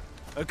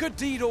 A good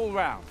deed all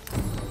round.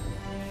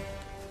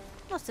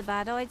 Not a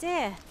bad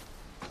idea.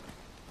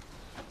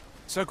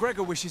 Sir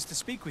Gregor wishes to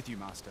speak with you,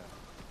 Master.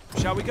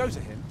 Shall we go to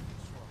him?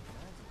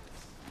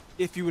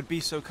 If you would be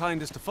so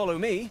kind as to follow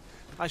me,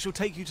 I shall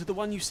take you to the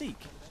one you seek.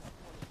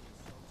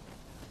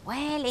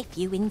 Well, if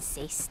you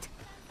insist.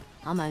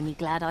 I'm only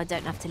glad I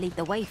don't have to lead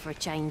the way for a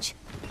change.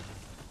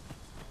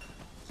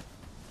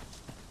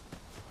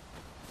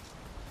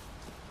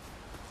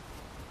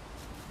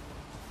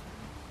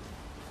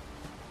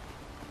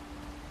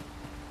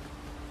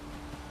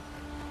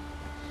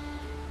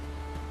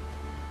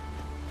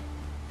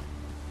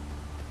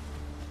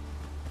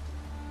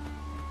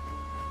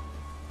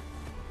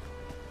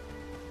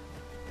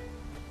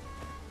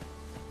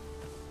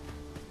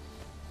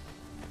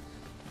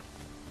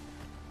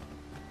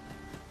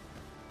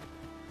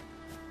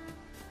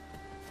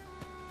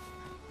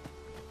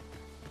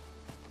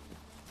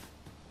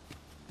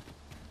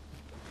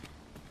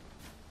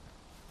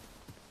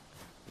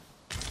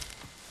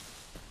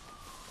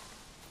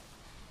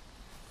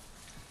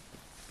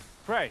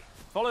 Pray,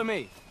 follow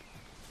me.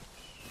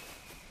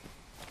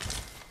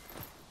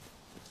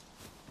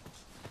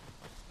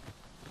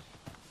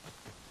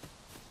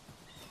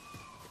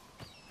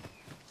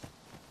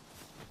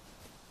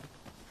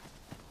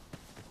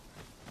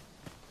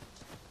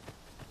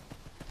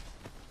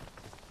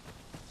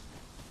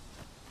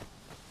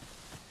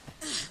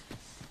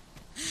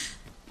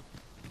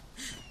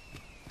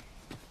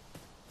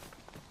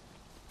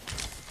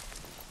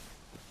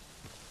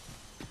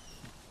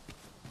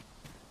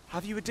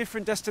 Have you a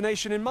different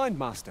destination in mind,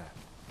 Master?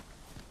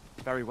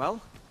 Very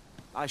well.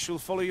 I shall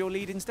follow your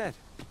lead instead.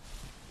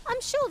 I'm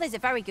sure there's a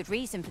very good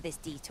reason for this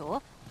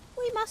detour.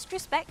 We must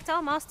respect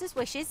our master's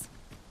wishes.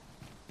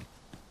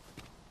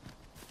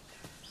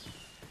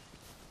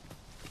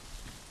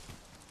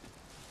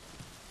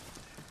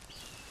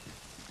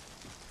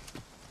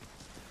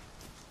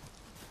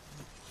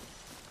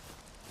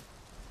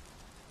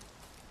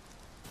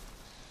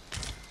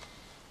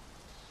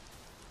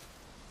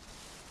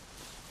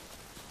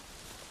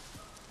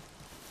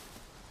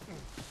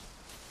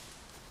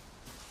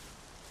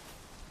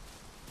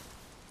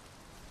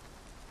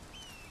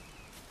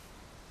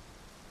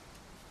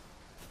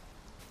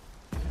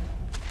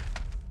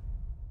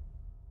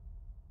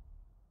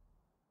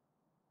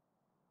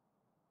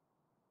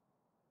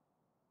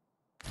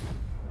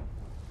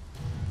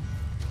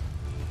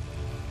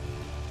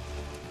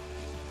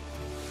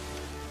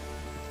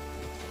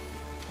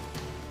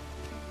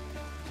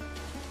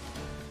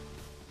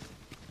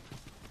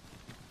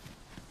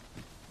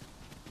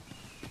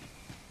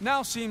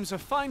 Now seems a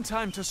fine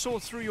time to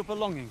sort through your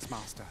belongings,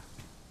 Master.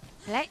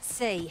 Let's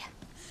see.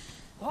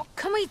 What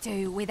can we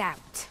do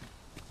without?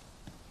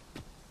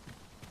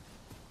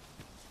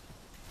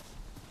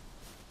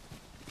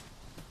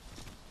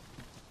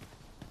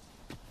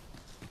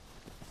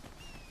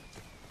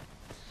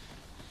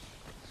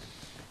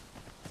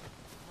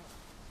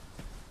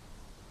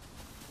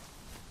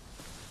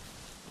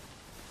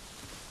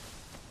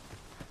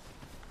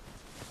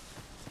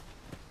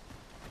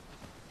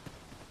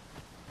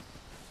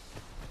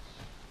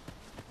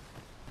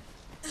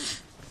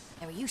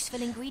 There are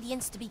useful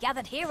ingredients to be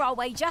gathered here, I'll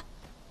wager.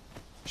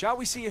 Shall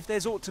we see if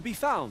there's aught to be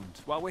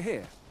found while we're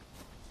here?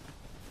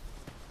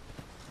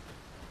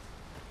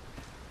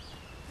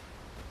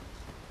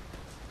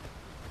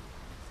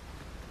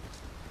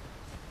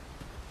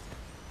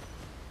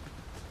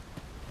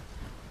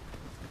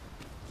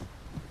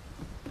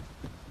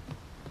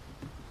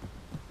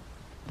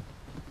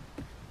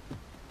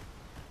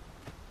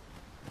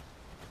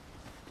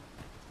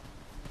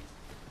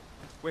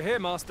 We're here,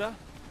 Master.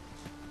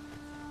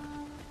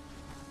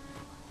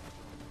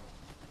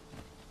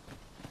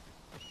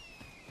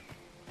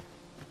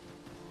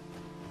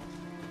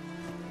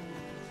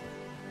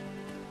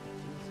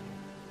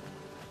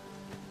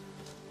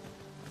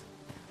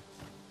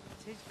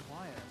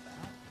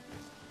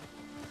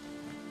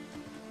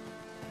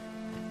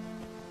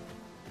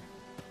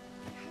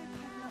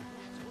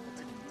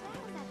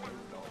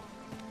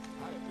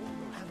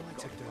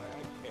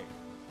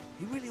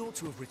 He really ought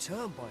to have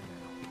returned by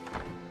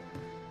now.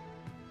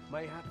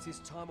 Mayhaps it's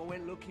time I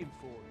went looking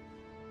for him.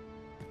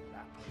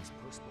 That place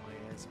pressed my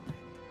hairs on it.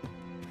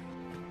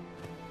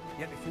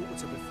 Yet if aught were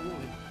to befall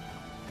him,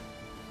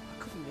 I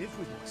couldn't live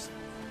with myself.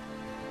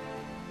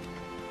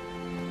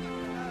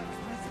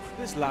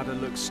 This ladder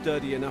looks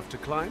sturdy enough to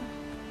climb.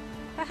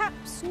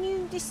 Perhaps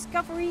new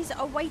discoveries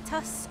await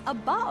us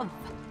above.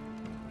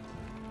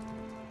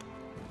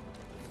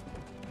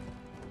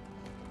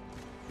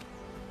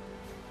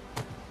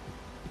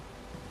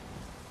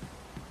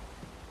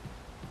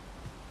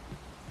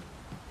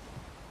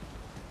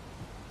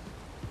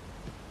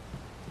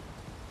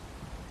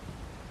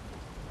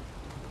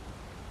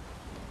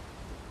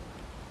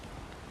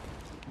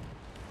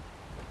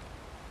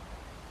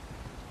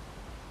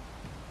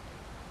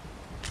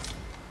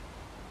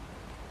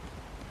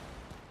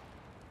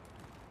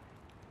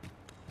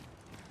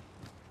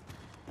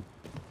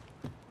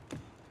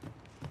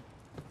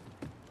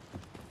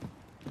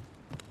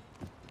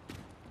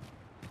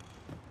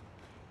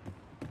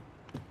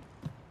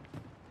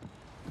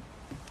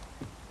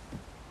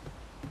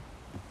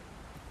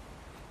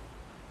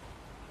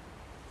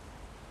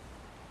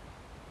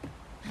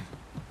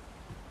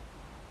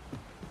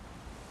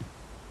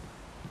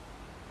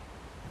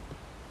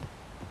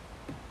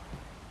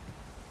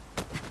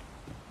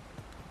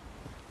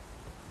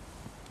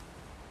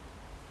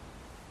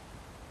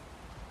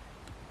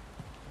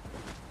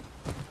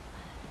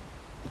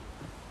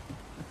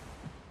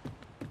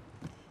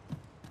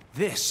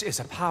 This is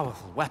a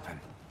powerful weapon.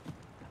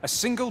 A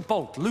single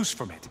bolt loose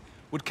from it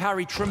would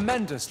carry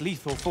tremendous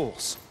lethal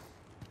force.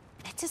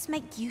 Let us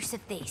make use of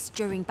this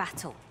during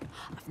battle.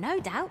 I've no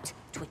doubt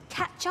 'twould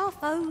catch our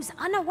foes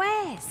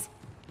unawares.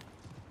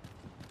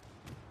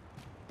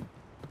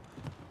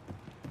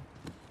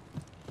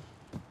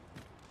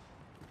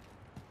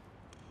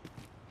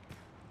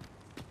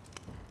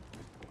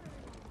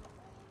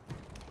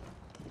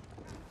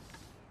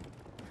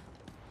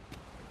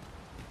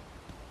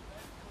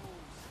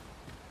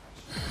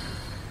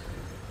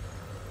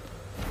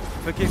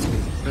 Forgive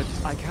me,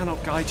 but I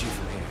cannot guide you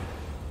from here.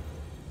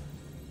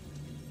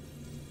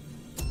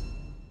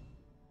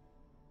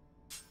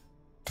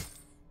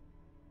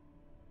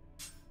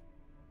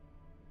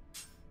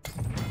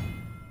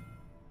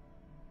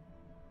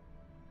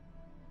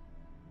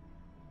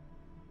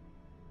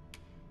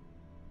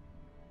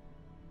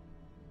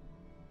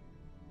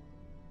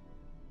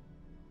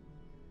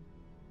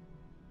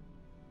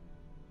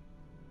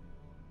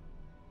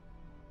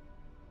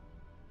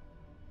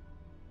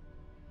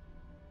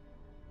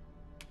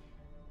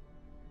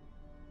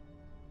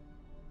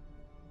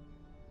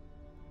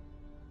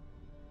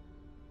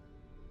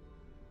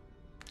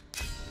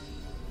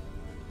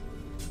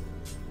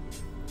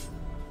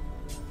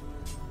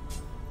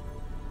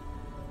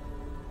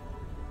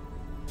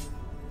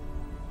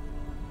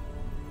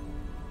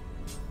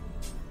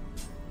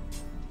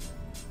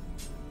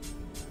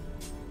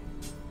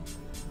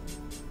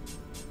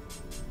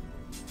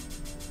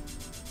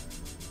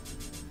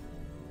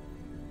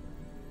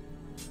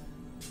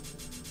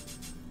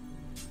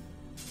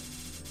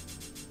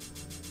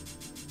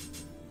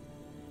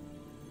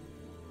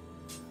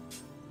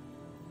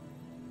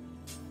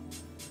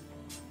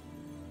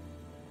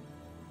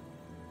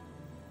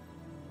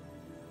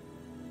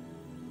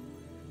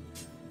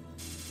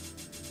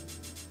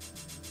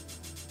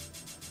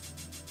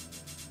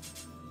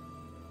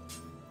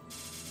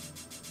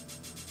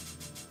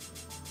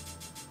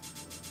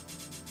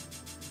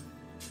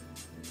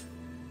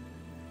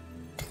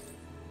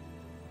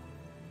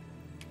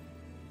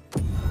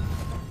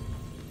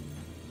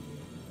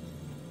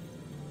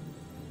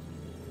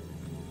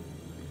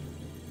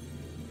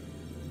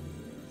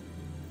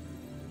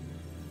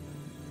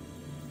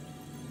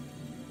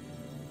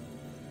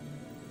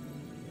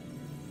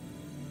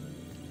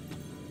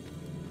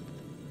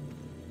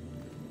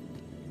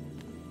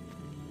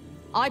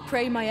 I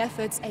pray my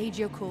efforts aid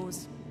your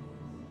cause.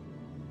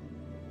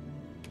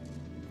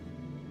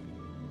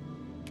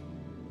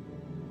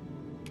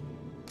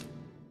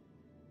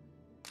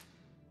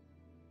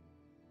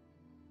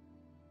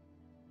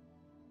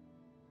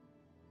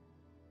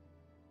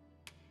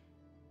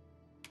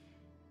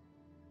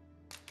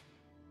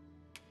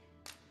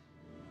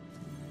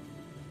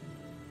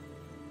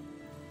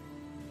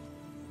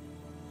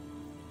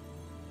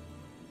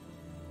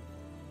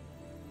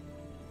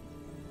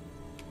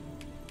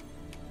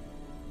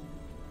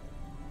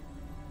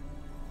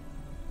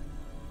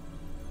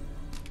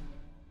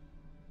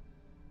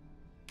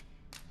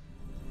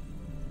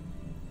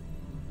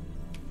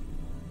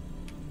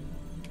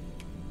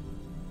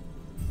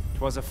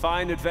 Twas a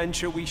fine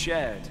adventure we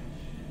shared.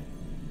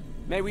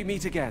 May we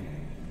meet again.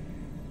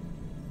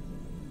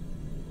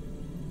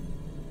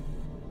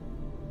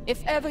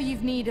 If ever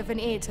you've need of an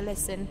ear to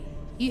listen,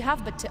 you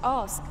have but to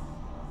ask.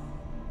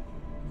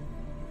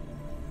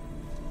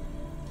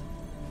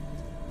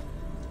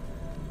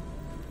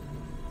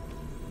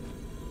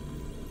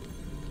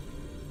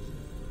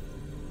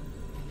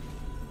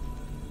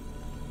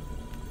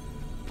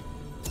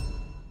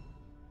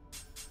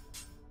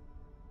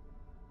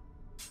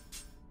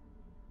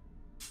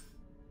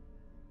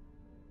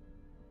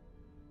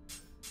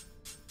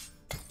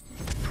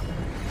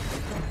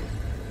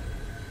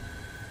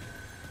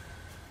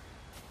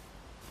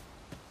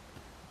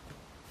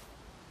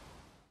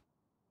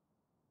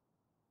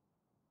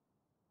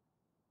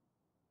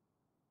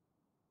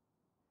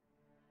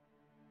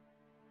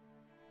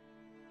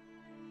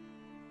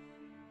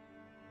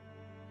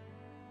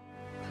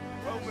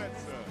 Well met,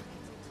 sir.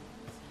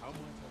 How might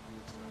I be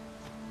of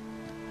service?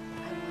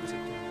 How was it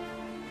done?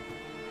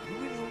 You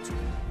really ought to.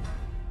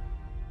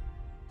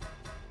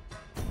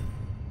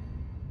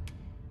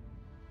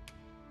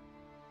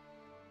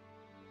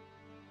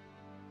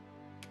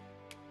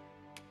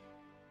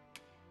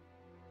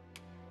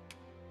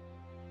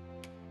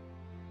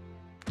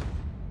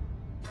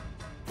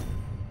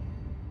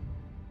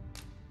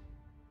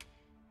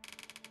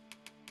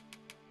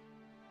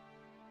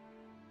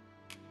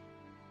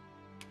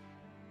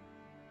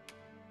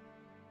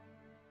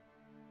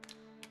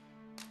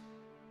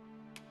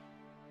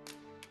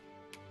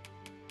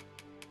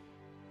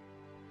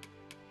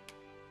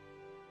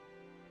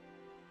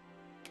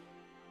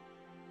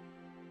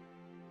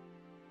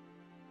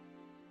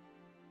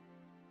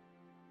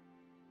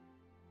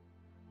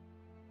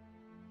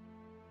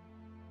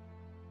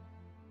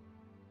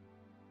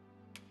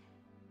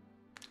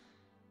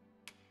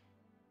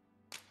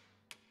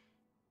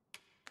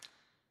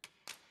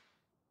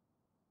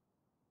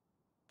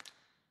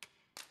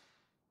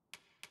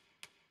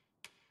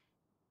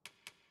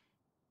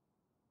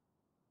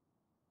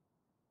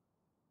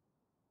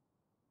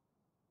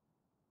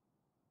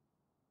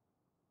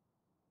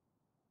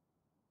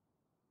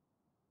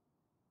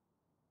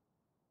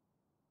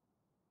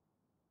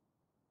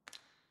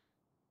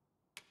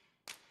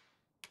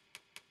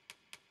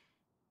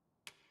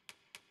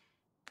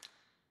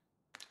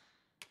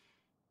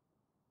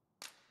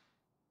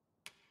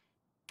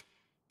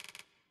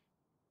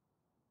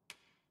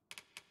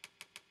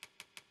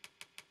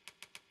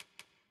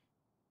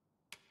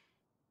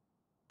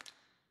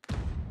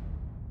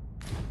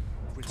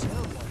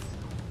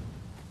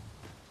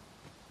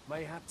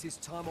 Mayhap 'tis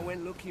time I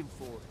went looking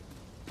for him.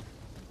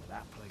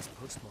 That place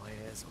puts my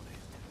hairs on it.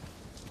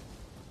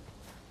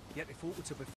 Yet if aught were to befall